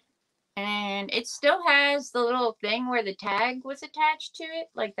 And it still has the little thing where the tag was attached to it,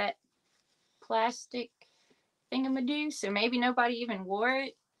 like that plastic thingamadoo. So maybe nobody even wore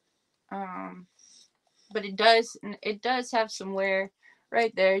it. But it does have some wear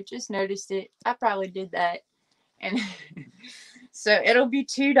right there. Just noticed it. I probably did that. And so it'll be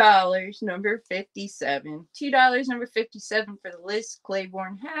 $2, number 57. $2, number 57 for the Liz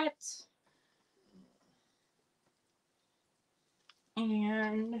Claiborne hat.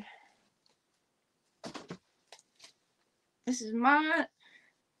 And this is my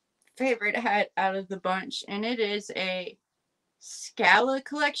favorite hat out of the bunch, and it is a Scala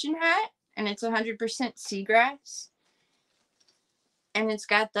collection hat, and it's 100% seagrass, and it's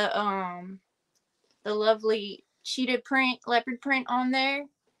got the lovely cheetah print, leopard print on there,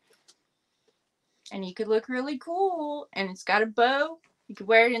 and you could look really cool, and it's got a bow. You could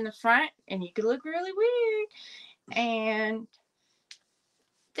wear it in the front, and you could look really weird. And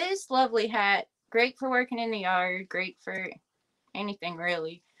this lovely hat, great for working in the yard, great for anything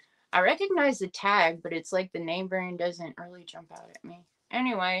really. I recognize the tag, but it's like the name brand doesn't really jump out at me.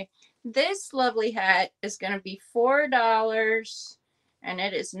 Anyway, this lovely hat is going to be $4, and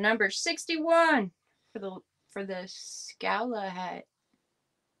it is number 61 for the Scala hat.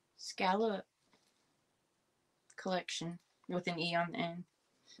 Scala collection with an E on the end.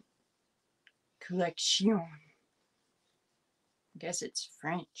 Collection. I guess it's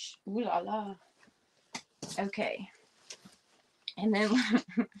French. Ooh la la. Okay. And then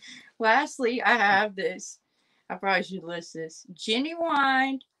lastly, I have this. I probably should list this.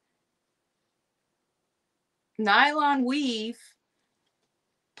 Genuine nylon weave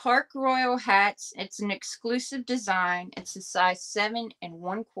Park Royal hats. It's an exclusive design. It's a size 7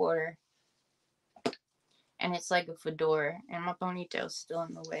 1/4. And it's like a fedora. And my ponytail's still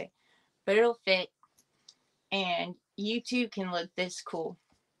in the way. But it'll fit. And you too can look this cool.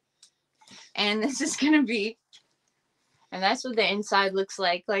 And this is going to be. And that's what the inside looks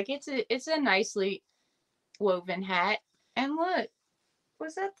like. Like it's a nicely woven hat. And look.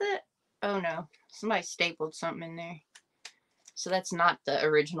 Was that the... Oh no. Somebody stapled something in there. So that's not the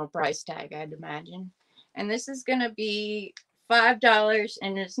original price tag, I'd imagine. And this is going to be $5,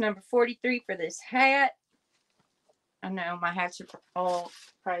 and it's number 43 for this hat. I know, my hats are all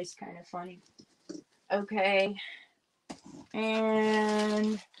priced kind of funny. Okay.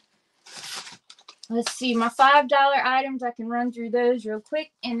 And let's see, my $5 items, I can run through those real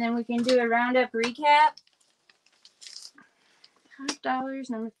quick, and then we can do a roundup recap. $5,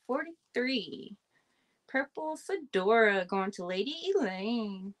 number 43. Purple fedora going to Lady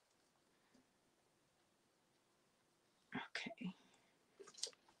Elaine. Okay.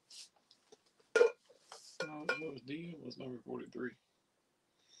 What was D? Was number 43?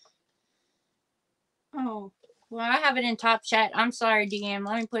 Oh, well, I have it in top chat. I'm sorry, DM.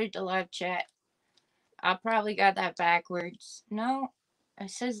 Let me put it to live chat. I probably got that backwards. No,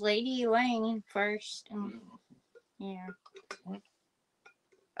 it says Lady Elaine first. Yeah. What?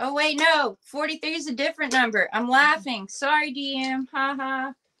 Oh, wait, no. 43 is a different number. I'm laughing. Sorry, DM.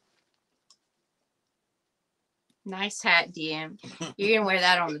 Haha. Nice hat, DM. You're going to wear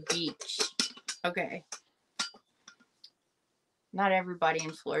that on the beach. Okay. Not everybody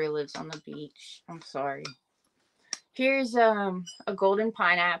in Florida lives on the beach. I'm sorry. Here's a golden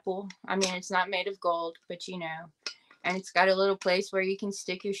pineapple. I mean, it's not made of gold, but you know. And it's got a little place where you can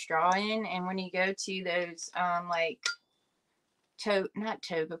stick your straw in. And when you go to those, like, not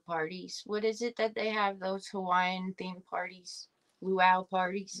toga parties. What is it that they have? Those Hawaiian themed parties? Luau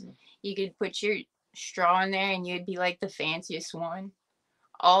parties. Yeah. You could put your straw in there and you'd be like the fanciest one.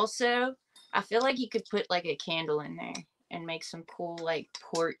 Also, I feel like you could put like a candle in there and make some cool like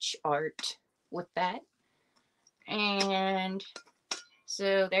porch art with that. And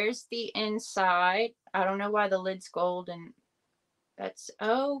so there's the inside. I don't know why the lid's gold, and that's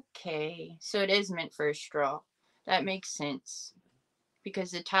okay. So it is meant for a straw. That makes sense.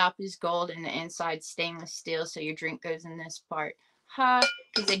 Because the top is gold and the inside stainless steel, so your drink goes in this part. Ha!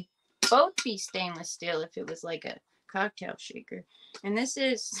 Because they'd both be stainless steel if it was like a cocktail shaker. And this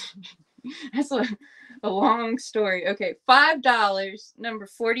is... That's a long story. Okay, $5, number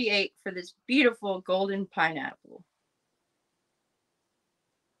 48 for this beautiful golden pineapple.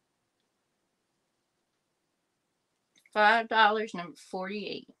 $5, number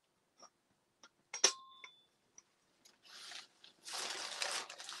 48.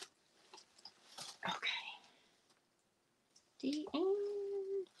 Okay. The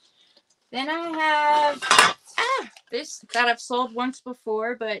end. Then I have this that I've sold once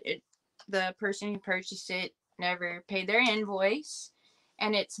before, but the person who purchased it never paid their invoice.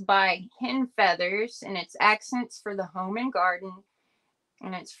 And it's by Hen Feathers, and it's accents for the home and garden.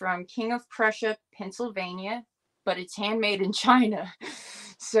 And it's from King of Prussia, Pennsylvania, but it's handmade in China.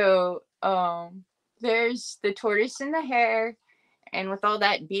 So there's the tortoise and the hare, and with all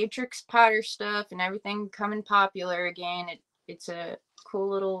that Beatrix Potter stuff and everything coming popular again, it's a cool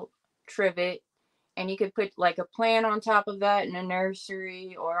little trivet. And you could put like a plant on top of that in a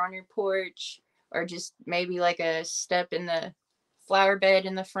nursery or on your porch, or just maybe like a step in the flower bed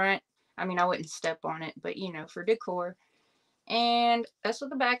in the front. I mean, I wouldn't step on it, but you know, for decor. And that's what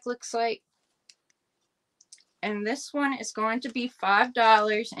the back looks like. And this one is going to be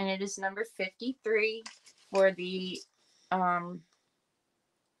 $5, and it is number 53 for the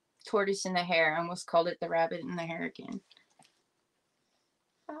tortoise and the hare. I almost called it the rabbit and the hare again.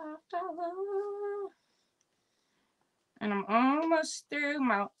 $5. And I'm almost through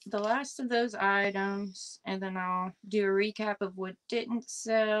the last of those items, and then I'll do a recap of what didn't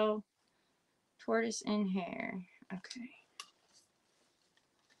sell. Tortoise and hare. Okay.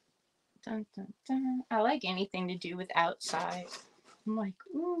 Dun, dun, dun. I like anything to do with outside. I'm like,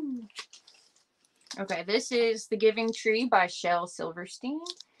 ooh. Okay, this is The Giving Tree by Shel Silverstein.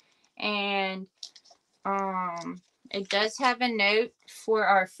 And it does have a note for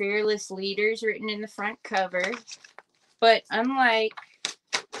our fearless leaders written in the front cover. But unlike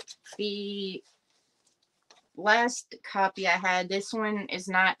the last copy I had, this one is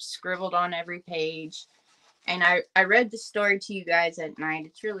not scribbled on every page. And I read the story to you guys at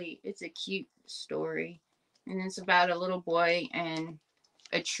night. It's a cute story. And it's about a little boy and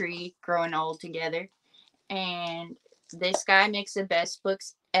a tree growing old together. And this guy makes the best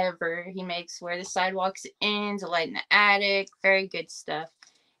books ever. He makes Where the Sidewalks Ends, A Light in the Attic, very good stuff.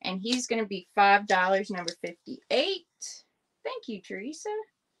 And he's going to be $5, number 58. Thank you, Teresa.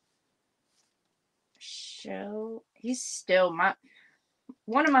 He's still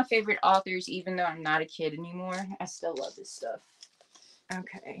one of my favorite authors, even though I'm not a kid anymore. I still love his stuff.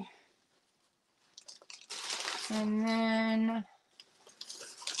 Okay. And then,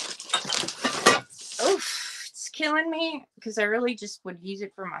 oof, it's killing me because I really just would use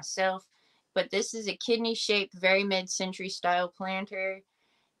it for myself. But this is a kidney-shaped, very mid-century style planter.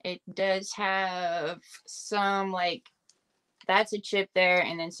 It does have some, like, that's a chip there,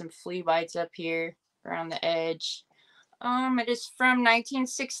 and then some flea bites up here around the edge. It is from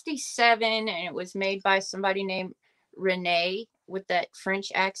 1967, and it was made by somebody named Renee with that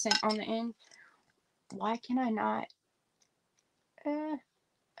French accent on the end. Why can I not?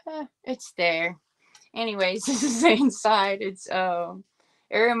 It's there. Anyways, this is the inside. It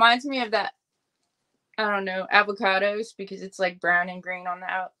reminds me of that, I don't know, avocados, because it's like brown and green on the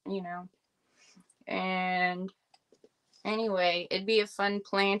out, you know. And anyway, it'd be a fun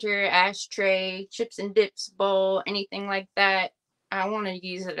planter, ashtray, chips and dips bowl, anything like that. I want to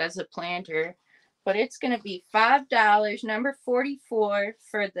use it as a planter. But it's going to be $5, number 44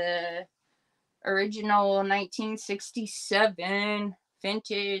 for the original 1967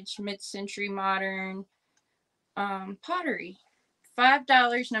 vintage mid-century modern pottery.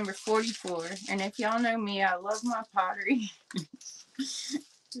 $5, number 44. And if y'all know me, I love my pottery.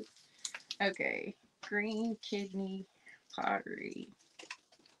 Okay, green kidney pottery.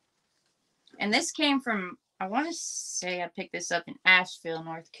 And this came from, I want to say I picked this up in Asheville,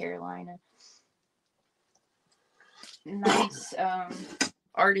 North Carolina. Nice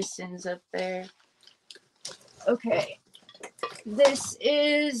artisans up there. Okay, this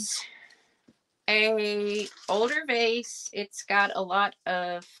is a older vase. It's got a lot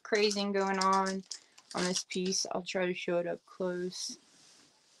of crazing going on this piece. I'll try to show it up close.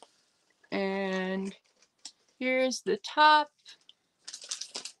 And here's the top.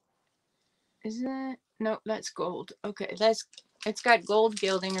 Is that? No, that's gold. Okay, it's got gold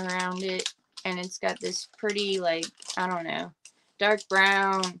gilding around it, and it's got this pretty, like, I don't know, dark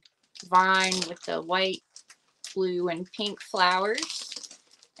brown vine with the white, blue, and pink flowers.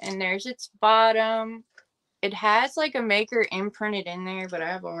 And there's its bottom. It has like a maker imprinted in there, but I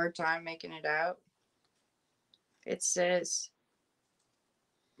have a hard time making it out. It says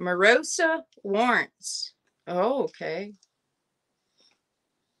Morosa Warrants. Oh, okay.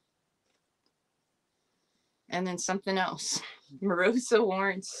 And then something else. Morosa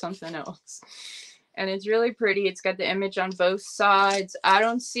Warrants something else. And it's really pretty. It's got the image on both sides. I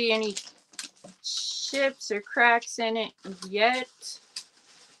don't see any chips or cracks in it yet.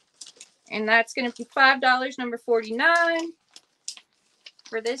 And that's going to be $5, number 49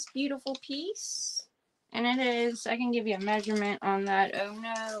 for this beautiful piece. And it is, I can give you a measurement on that. Oh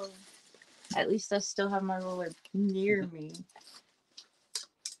no. At least I still have my ruler near me.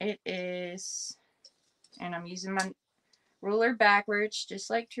 It is, and I'm using my ruler backwards, just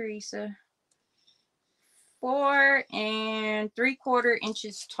like Teresa. 4 3/4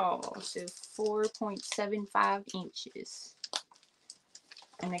 inches tall, so 4.75 inches.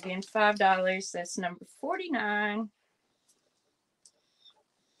 And again, $5. That's number 49.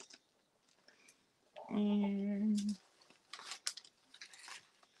 And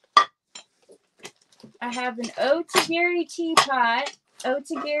I have an Otagiri teapot.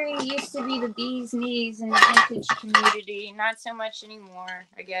 Otagiri used to be the bee's knees in the vintage community. Not so much anymore,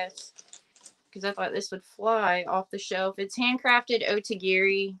 I guess. Because I thought this would fly off the shelf. It's handcrafted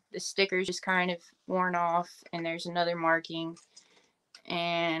Otagiri. The sticker's just kind of worn off. And there's another marking.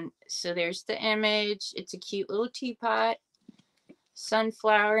 And so there's the image. It's a cute little teapot.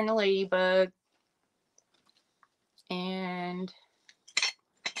 Sunflower and a ladybug. And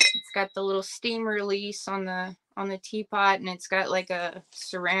it's got the little steam release on the teapot, and it's got like a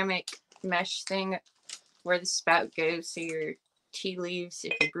ceramic mesh thing where the spout goes, so your tea leaves,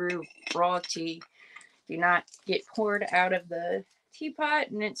 if you brew raw tea, do not get poured out of the teapot.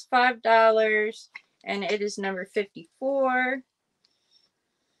 And it's $5, and it is number 54.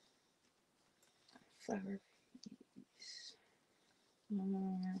 Flower piece.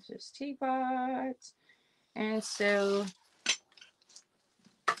 There's this teapot. And so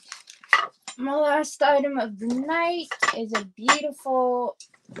my last item of the night is a beautiful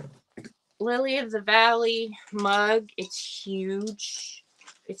Lily of the Valley mug. It's huge.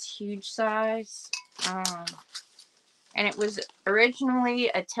 It's huge size. And it was originally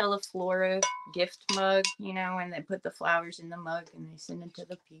a Teleflora gift mug, you know, and they put the flowers in the mug and they send it to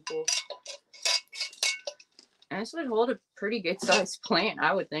the people. And this would hold a pretty good sized plant,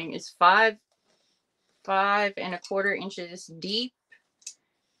 I would think. It's 5 1/4 inches deep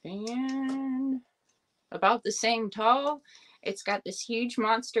and about the same tall. It's got this huge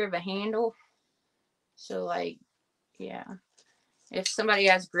monster of a handle. So, like, yeah. If somebody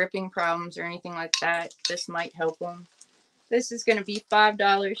has gripping problems or anything like that, this might help them. This is going to be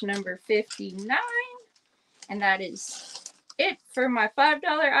 $5, number 59. And that is it for my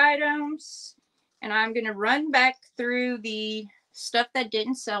 $5 items. And I'm going to run back through the stuff that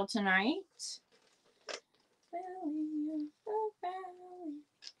didn't sell tonight.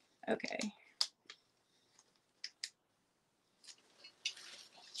 Okay.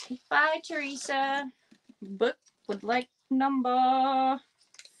 Bye, Teresa. Book would like number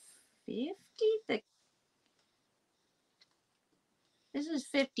 50. This is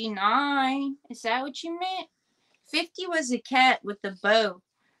 59. Is that what you meant? 50 was a cat with the bow.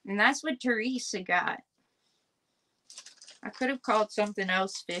 And that's what Teresa got. I could have called something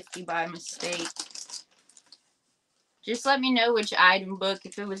else 50 by mistake. Just let me know which item book.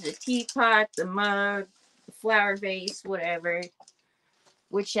 If it was a teapot, the mug, the flower vase, whatever.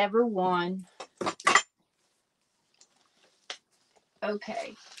 Whichever one.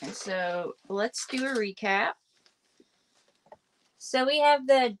 Okay. And so let's do a recap. So we have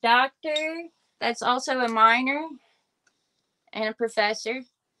the doctor that's also a minor and a professor.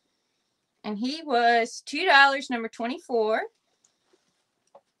 And he was $2, number 24.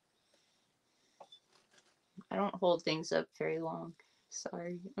 I don't hold things up very long.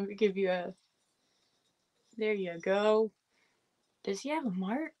 Sorry. Let me give you a... There you go. Does he have a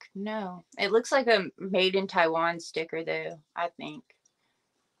mark? No. It looks like a made in Taiwan sticker, though, I think.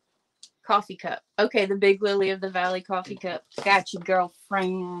 Coffee cup. Okay, the big Lily of the Valley coffee cup. Got you,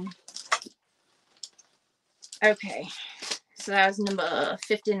 girlfriend. Okay. So that was number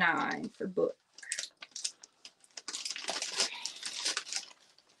 59 for book.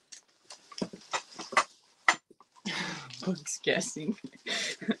 Book's guessing.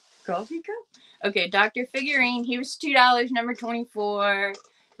 Coffee cup? Okay, Dr. Figurine. He was $2, number 24.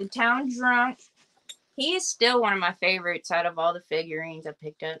 The Town Drunk. He is still one of my favorites out of all the figurines I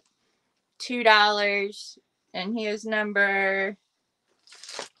picked up. $2. And he is number...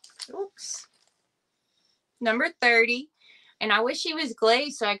 Oops. Number 30. And I wish he was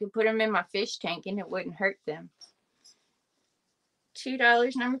glazed so I could put him in my fish tank and it wouldn't hurt them.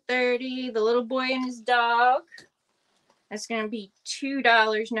 $2, number 30. The Little Boy and His Dog. That's going to be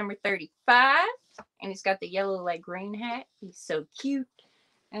 $2, number 35. And he's got the yellow like green hat. He's so cute.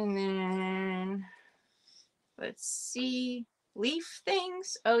 And then, let's see, leaf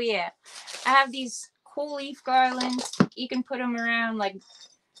things. Oh yeah, I have these cool leaf garlands. You can put them around like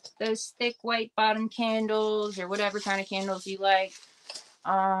those thick white bottom candles or whatever kind of candles you like.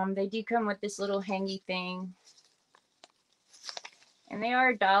 They do come with this little hangy thing. And they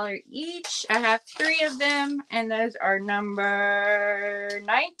are $1 each. I have 3 of them, and those are number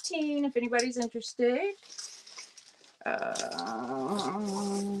 19 if anybody's interested. That's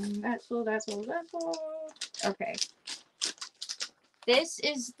all. Okay. This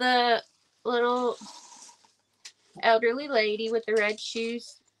is the little elderly lady with the red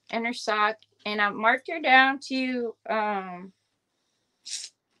shoes and her sock, and I marked her down to $1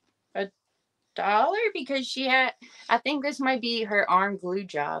 because she had, I think this might be her arm glue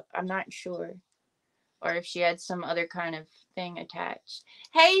job. I'm not sure. Or if she had some other kind of thing attached.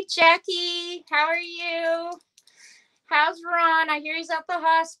 Hey, Jackie, how are you? How's Ron? I hear he's at the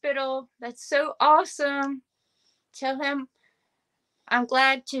hospital. That's so awesome. Tell him I'm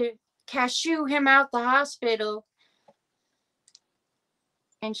glad to cashew him out the hospital.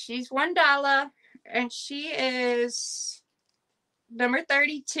 And she's $1. And she is number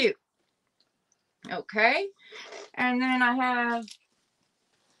 32. Okay. And then I have,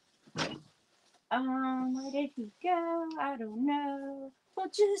 where did he go? I don't know. We'll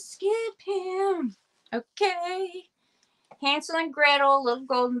just skip him. Okay. Hansel and Gretel, Little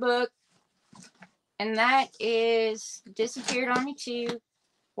Golden Book. And that is disappeared on me too.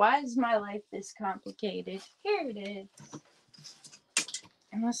 Why is my life this complicated? Here it is.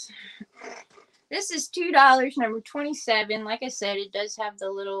 This is $2, number 27. Like I said, it does have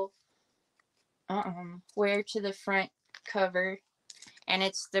the little wear to the front cover. And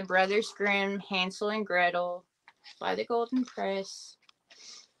it's the Brothers Grimm Hansel and Gretel by the Golden Press.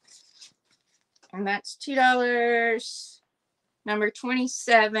 And that's $2, number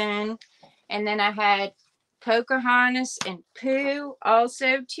 27. And then I had Pocahontas and Pooh,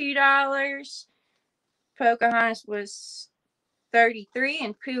 also $2. Pocahontas was 33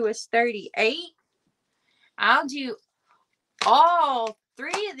 and Pooh was 38. I'll do all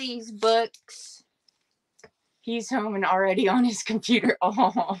 3 of these books. He's home and already on his computer.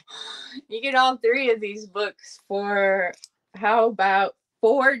 Oh, you get all 3 of these books for, how about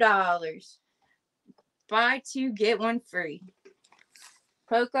 $4? Buy 2, get 1 free.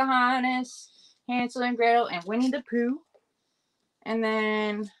 Pocahontas, Hansel and Gretel, and Winnie the Pooh. And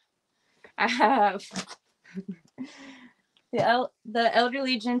then I have the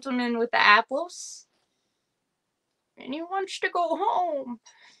elderly gentleman with the apples. And he wants to go home.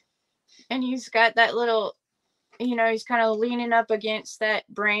 And he's got that little, he's kind of leaning up against that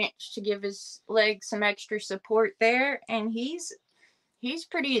branch to give his legs some extra support there. And he's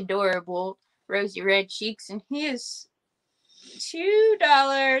pretty adorable. Rosy red cheeks. And he is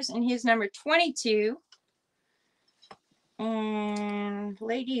 $2, and he's number 22. And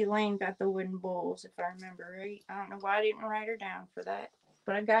Lady Elaine got the wooden bowls, if I remember right. I don't know why I didn't write her down for that,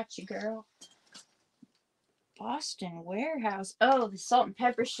 but I got you, girl. Boston Warehouse. Oh, the salt and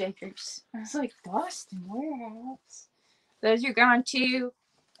pepper shakers. I was like, Boston Warehouse. Those are gone too.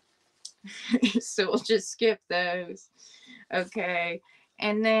 So we'll just skip those. Okay.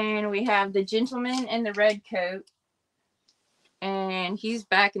 And then we have the gentleman in the red coat. And he's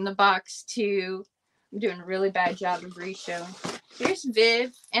back in the box too. I'm doing a really bad job of re-showing. Here's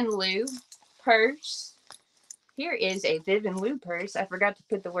Viv and Lou purse. Here is a Viv and Lou purse. I forgot to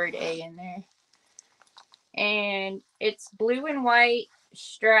put the word A in there. And it's blue and white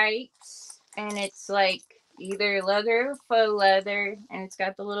stripes. And it's like either leather or faux leather. And it's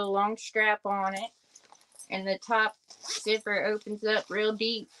got the little long strap on it. And the top zipper opens up real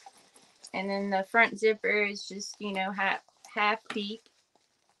deep. And then the front zipper is just, half peak.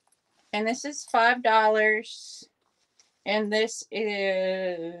 And this is $5. And this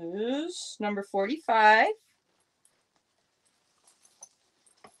is number 45.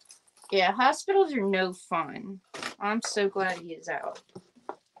 Yeah, hospitals are no fun. I'm so glad he is out.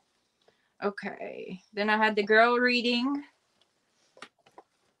 Okay. Then I had the girl reading.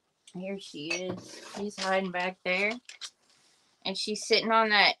 Here she is. She's hiding back there. And she's sitting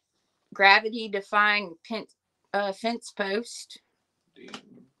on that gravity-defying fence post.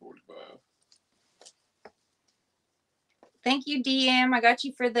 45. Thank you, DM. I got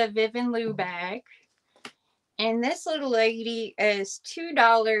you for the Viv and Lou bag. And this little lady is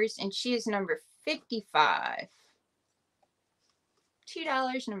 $2, and she is number 55.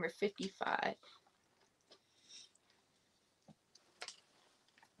 $2, number 55.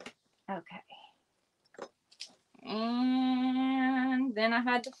 Okay. And then I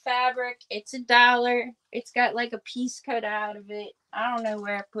had the fabric. It's $1. It's got like a piece cut out of it. I don't know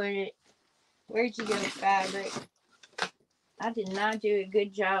where I put it. Where'd you go, fabric? I did not do a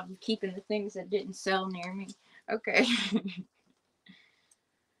good job of keeping the things that didn't sell near me. Okay.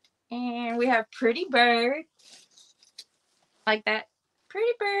 And we have Pretty Bird. Like that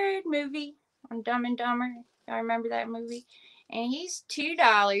Pretty Bird movie on Dumb and Dumber. I remember that movie. And he's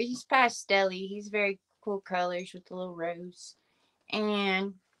 $2. He's pastel-y. He's very cool colors with the little rose.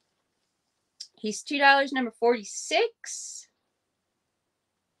 And he's $2, number 46.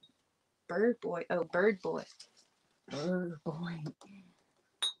 Bird Boy. Oh, Bird Boy. Bird Boy.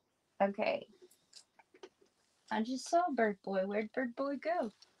 Okay. I just saw Bird Boy. Where'd Bird Boy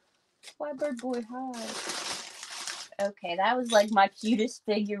go? Why Bird Boy hide? Okay, that was like my cutest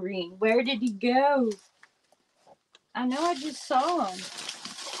figurine. Where did he go? I know I just saw him.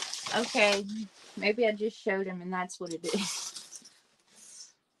 Okay, maybe I just showed him and that's what it is.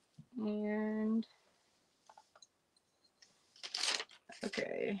 And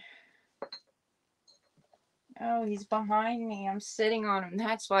okay. Oh, he's behind me. I'm sitting on him.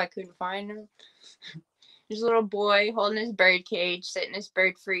 That's why I couldn't find him. There's a little boy holding his bird cage, setting his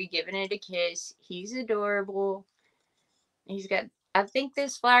bird free, giving it a kiss. He's adorable. He's got, I think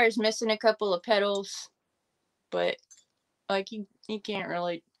this flower is missing a couple of petals, but like you can't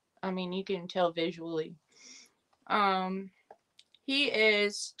really, I mean, you can tell visually. He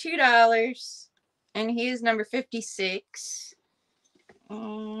is $2 and he is number 56.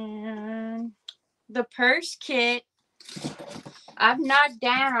 And the purse kit I've knocked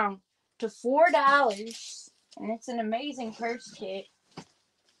down to $4, and it's an amazing purse kit.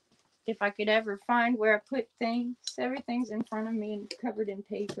 If I could ever find where I put things, everything's in front of me and covered in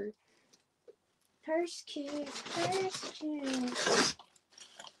paper. Purse kit, purse kit.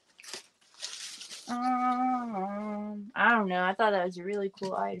 I don't know. I thought that was a really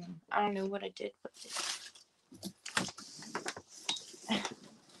cool item. I don't know what I did with it.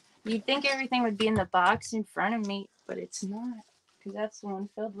 You'd think everything would be in the box in front of me, but it's not. Because that's the one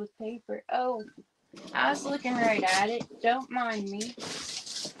filled with paper. Oh, I was looking right at it. Don't mind me.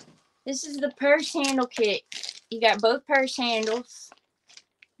 This is the purse handle kit. You got both purse handles.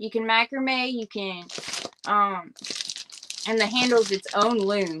 You can macrame, you can, and the handle's its own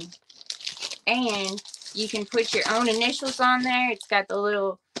loom. And you can put your own initials on there. It's got the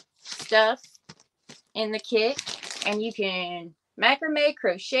little stuff in the kit. And you can macrame,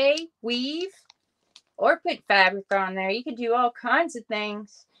 crochet, weave, or put fabric on there. You could do all kinds of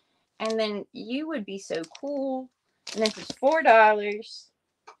things. And then you would be so cool. And this is $4.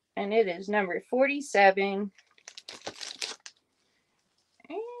 And it is number 47.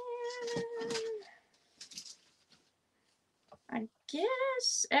 And I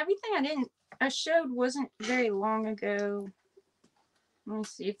guess everything I showed wasn't very long ago. Let me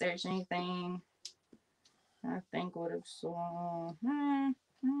see if there's anything I think would have sold.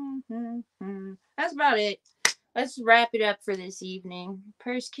 That's about it. Let's wrap it up for this evening.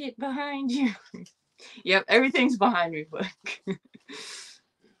 Purse kit behind you. Yep, everything's behind me, look.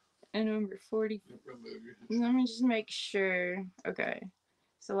 And number 40. Let me just make sure. Okay.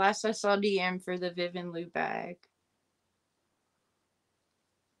 So last I saw DM for the Viv and Lou bag.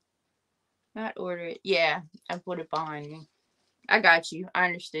 Not order it. Yeah, I put it behind me. I got you. I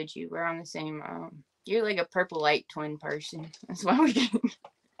understood you. We're on the same, you're like a purple light twin person. That's why we can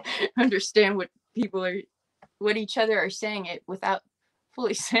understand what what each other are saying it without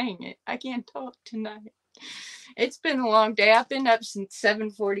fully saying it. I can't talk tonight. It's been a long day. I've been up since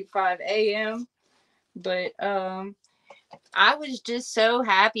 7:45 a.m. But I was just so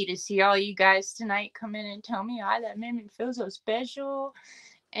happy to see all you guys tonight come in and tell me hi. That made me feel so special.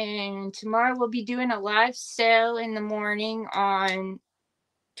 And tomorrow we'll be doing a live sale in the morning on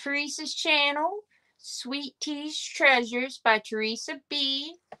Teresa's channel, Sweet Tea's Treasures by Teresa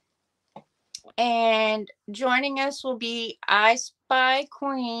B. And joining us will be I Spy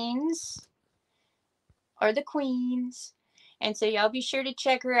Queens, or the Queens. And so y'all be sure to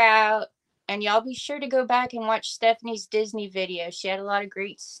check her out. And y'all be sure to go back and watch Stephanie's Disney video. She had a lot of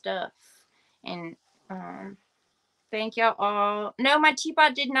great stuff. And thank y'all all. No, my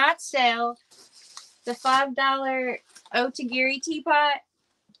teapot did not sell. The $5 Otagiri teapot.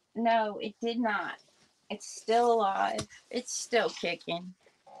 No, it did not. It's still alive. It's still kicking.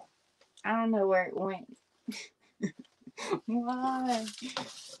 I don't know where it went. Why?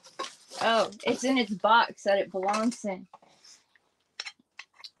 Oh, it's in its box that it belongs in.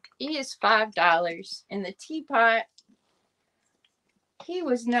 He is $5. And the teapot, he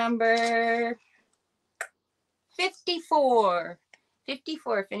was number 54.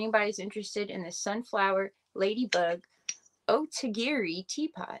 54, if anybody's interested in the Sunflower Ladybug Otagiri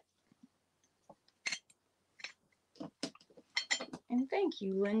teapot. And thank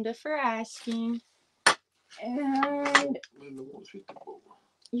you, Linda, for asking. And Linda wants 54.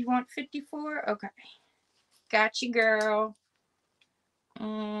 You want 54? Okay. Got you, girl.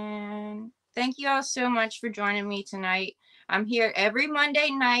 And thank you all so much for joining me tonight. I'm here every Monday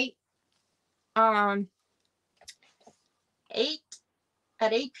night.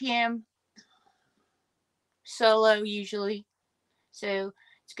 at 8 p.m. solo usually. So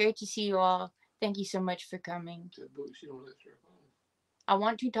it's great to see you all. Thank you so much for coming. That book, she don't answer her phone. I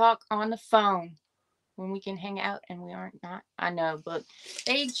want to talk on the phone when we can hang out and we aren't not. I know, but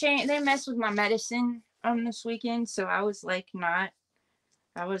they messed with my medicine this weekend, so I was like not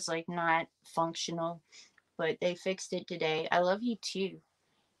functional, but they fixed it today. I love you too.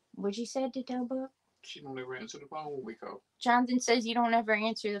 What'd you say to tell Book? She don't ever answer the phone when we call. Jonathan says you don't ever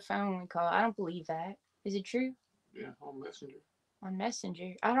answer the phone when we call. I don't believe that. Is it true? Yeah, on Messenger. On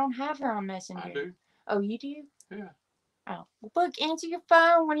Messenger? I don't have her on Messenger. I do. Oh, you do? Yeah. Oh, well, Book, answer your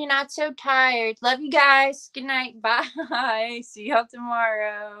phone when you're not so tired. Love you guys. Good night. Bye. See y'all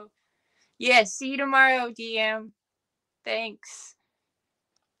tomorrow. Yes, see you tomorrow, DM. Thanks.